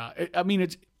very. I mean,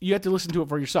 it's you have to listen to it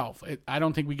for yourself. I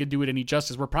don't think we could do it any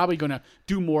justice. We're probably going to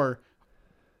do more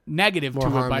negative to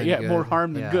it more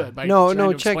harm than good. By No,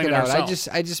 trying to check explain it out. ourselves.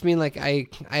 I just mean like I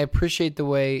appreciate the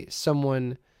way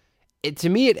someone. To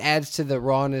me, it adds to the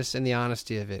rawness and the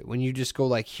honesty of it when you just go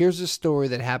like, "Here's a story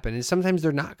that happened," and sometimes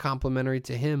they're not complimentary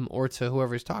to him or to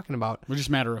whoever he's talking about. We're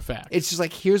just matter of fact. It's just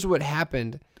like, "Here's what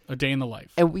happened." A day in the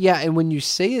life. And and when you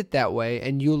say it that way,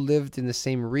 and you lived in the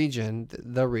same region,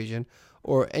 the region,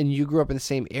 and you grew up in the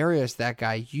same area as that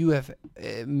guy, you have,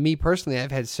 me personally,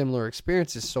 I've had similar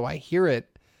experiences. So I hear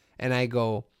it, and I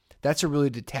go, "That's a really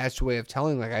detached way of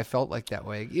telling." Like I felt like that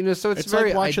way, So it's very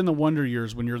like watching The Wonder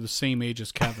Years when you're the same age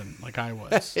as Kevin, like I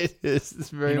was. It is. It's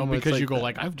very much because like you go that.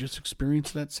 like, I've just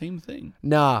experienced that same thing.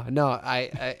 No.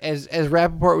 I as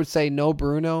Rappaport would say, no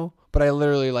Bruno, but I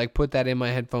literally like put that in my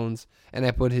headphones and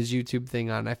I put his YouTube thing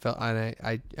on.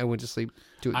 I went to sleep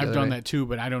to it. I've done that too,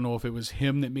 but I don't know if it was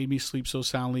him that made me sleep so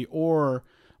soundly or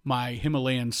my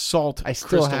Himalayan salt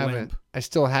crystal lamp. I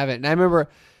still have it. And I remember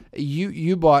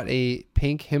you bought a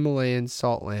pink Himalayan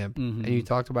salt lamp and you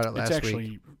talked about it last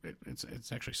week.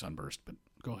 It's actually sunburst, but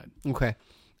go ahead. Okay.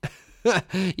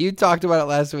 You talked about it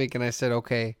last week and I said,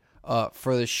 okay,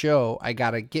 for the show, I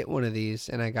got to get one of these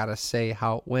and I got to say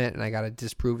how it went and I got to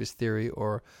disprove his theory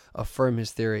or affirm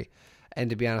his theory.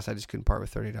 And to be honest, I just couldn't part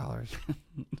with $30.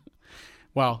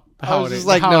 Well, I was just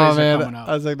like, no, man.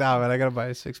 I was like, no, man, I got to buy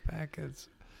a 6-pack.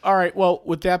 All right. Well,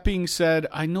 with that being said,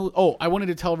 I know. Oh, I wanted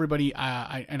to tell everybody,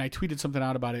 I tweeted something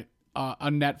out about it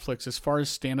on Netflix. As far as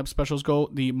stand-up specials go,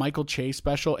 the Michael Che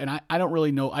special, and I don't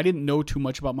really know. I didn't know too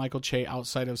much about Michael Che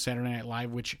outside of Saturday Night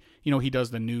Live, which he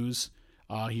does the news.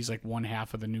 He's like one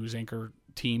half of the news anchor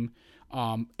team.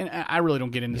 And I really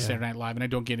don't get into Saturday Night Live, and I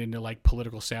don't get into like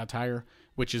political satire,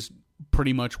 which is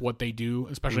pretty much what they do,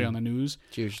 especially on the news.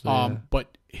 Usually,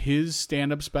 but his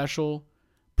stand-up special,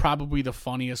 probably the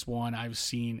funniest one I've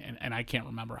seen, and I can't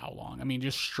remember how long. I mean,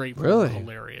 just straightforward,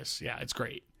 hilarious. Yeah, it's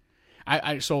great.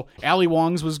 So Ali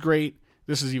Wong's was great.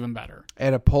 This is even better. I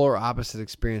had a polar opposite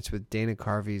experience with Dana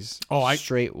Carvey's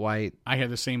Straight White. I had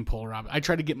the same polar opposite. I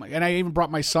tried to get and I even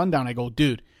brought my son down. I go,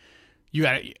 dude, you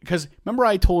got to, because remember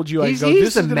I told you, this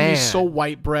is going to be so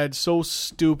white bread, so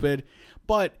stupid.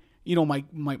 But,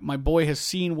 my boy has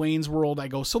seen Wayne's World. I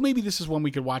go, so maybe this is one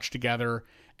we could watch together.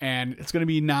 And it's going to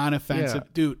be non-offensive.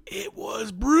 Yeah. Dude, it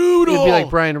was brutal. It'd be like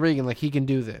Brian Regan, like he can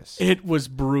do this. It was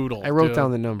brutal. I wrote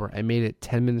down the number. I made it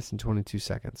 10 minutes and 22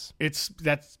 seconds.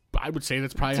 I would say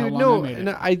that's probably how long I made it.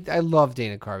 No, I love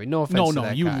Dana Carvey. No offense to that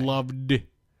guy. You loved it.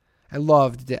 I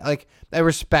loved it. Like, I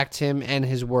respect him and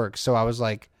his work. So I was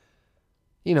like,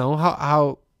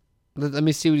 how let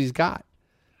me see what he's got.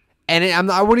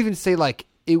 And I wouldn't even say like,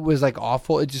 it was like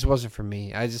awful. It just wasn't for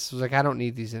me. I just was like, I don't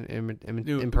need these impersonations.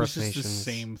 It was just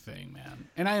the same thing, man.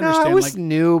 And I understand. No, it was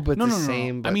new, but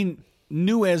same. But... I mean,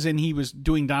 new as in he was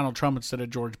doing Donald Trump instead of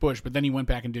George Bush. But then he went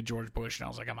back and did George Bush, and I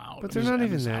was like, I'm out. But they're not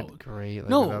even that great. Like,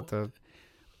 no,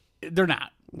 they're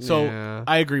not. So yeah.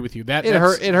 I agree with you. It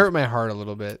hurt my heart a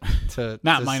little bit.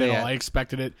 Not mine at all. I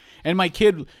expected it, and my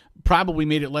kid probably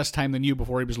made it less time than you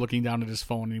before he was looking down at his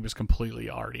phone and he was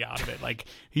completely already out of it. Like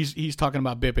he's talking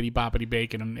about Bippity Boppity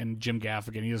Bacon and Jim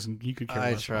Gaffigan. He could care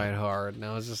less. I tried hard, and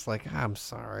I was just like, I'm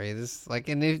sorry. Just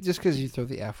because you throw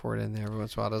the F word in there every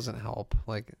once in a while doesn't help.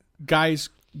 Like, guys,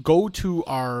 go to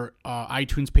our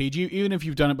iTunes page, even if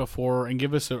you've done it before, and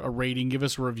give us a rating, give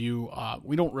us a review.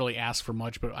 We don't really ask for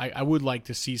much, but I would like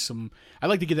to see I'd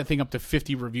like to get that thing up to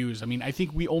 50 reviews. I mean, I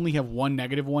think we only have one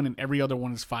negative one, and every other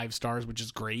one is 5 stars, which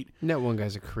is great. That one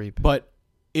guy's a creep. But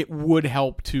it would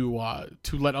help to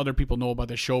let other people know about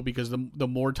the show, because the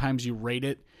more times you rate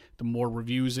it, the more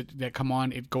reviews that come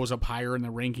on, it goes up higher in the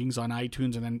rankings on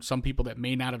iTunes. And then some people that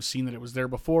may not have seen that it was there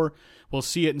before will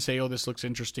see it and say, oh, this looks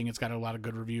interesting. It's got a lot of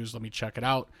good reviews. Let me check it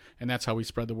out. And that's how we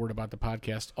spread the word about the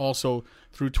podcast. Also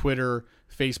through Twitter,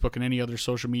 Facebook, and any other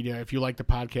social media. If you like the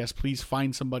podcast, please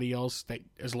find somebody else that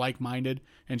is like-minded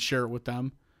and share it with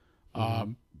them.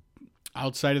 Mm-hmm.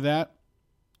 Outside of that,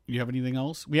 you have anything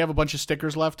else? We have a bunch of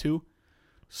stickers left too.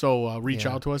 So reach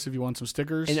out to us if you want some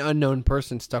stickers. An unknown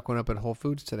person stuck one up at Whole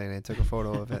Foods today, and I took a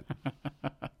photo of it.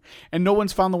 And no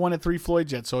one's found the one at Three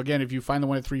Floyds yet. So again, if you find the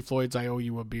one at Three Floyds, I owe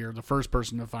you a beer. The first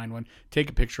person to find one, take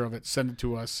a picture of it, send it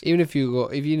to us. Even if you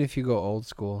go old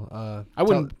school, I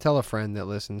wouldn't tell a friend that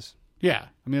listens. Yeah,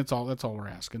 I mean that's all we're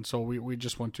asking. So we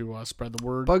just want to spread the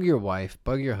word. Bug your wife,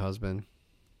 bug your husband.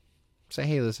 Say,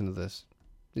 hey, listen to this.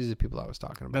 These are the people I was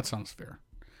talking about. That sounds fair.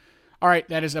 All right,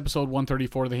 that is episode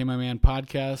 134 of the Hey My Man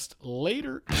podcast.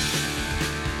 Later.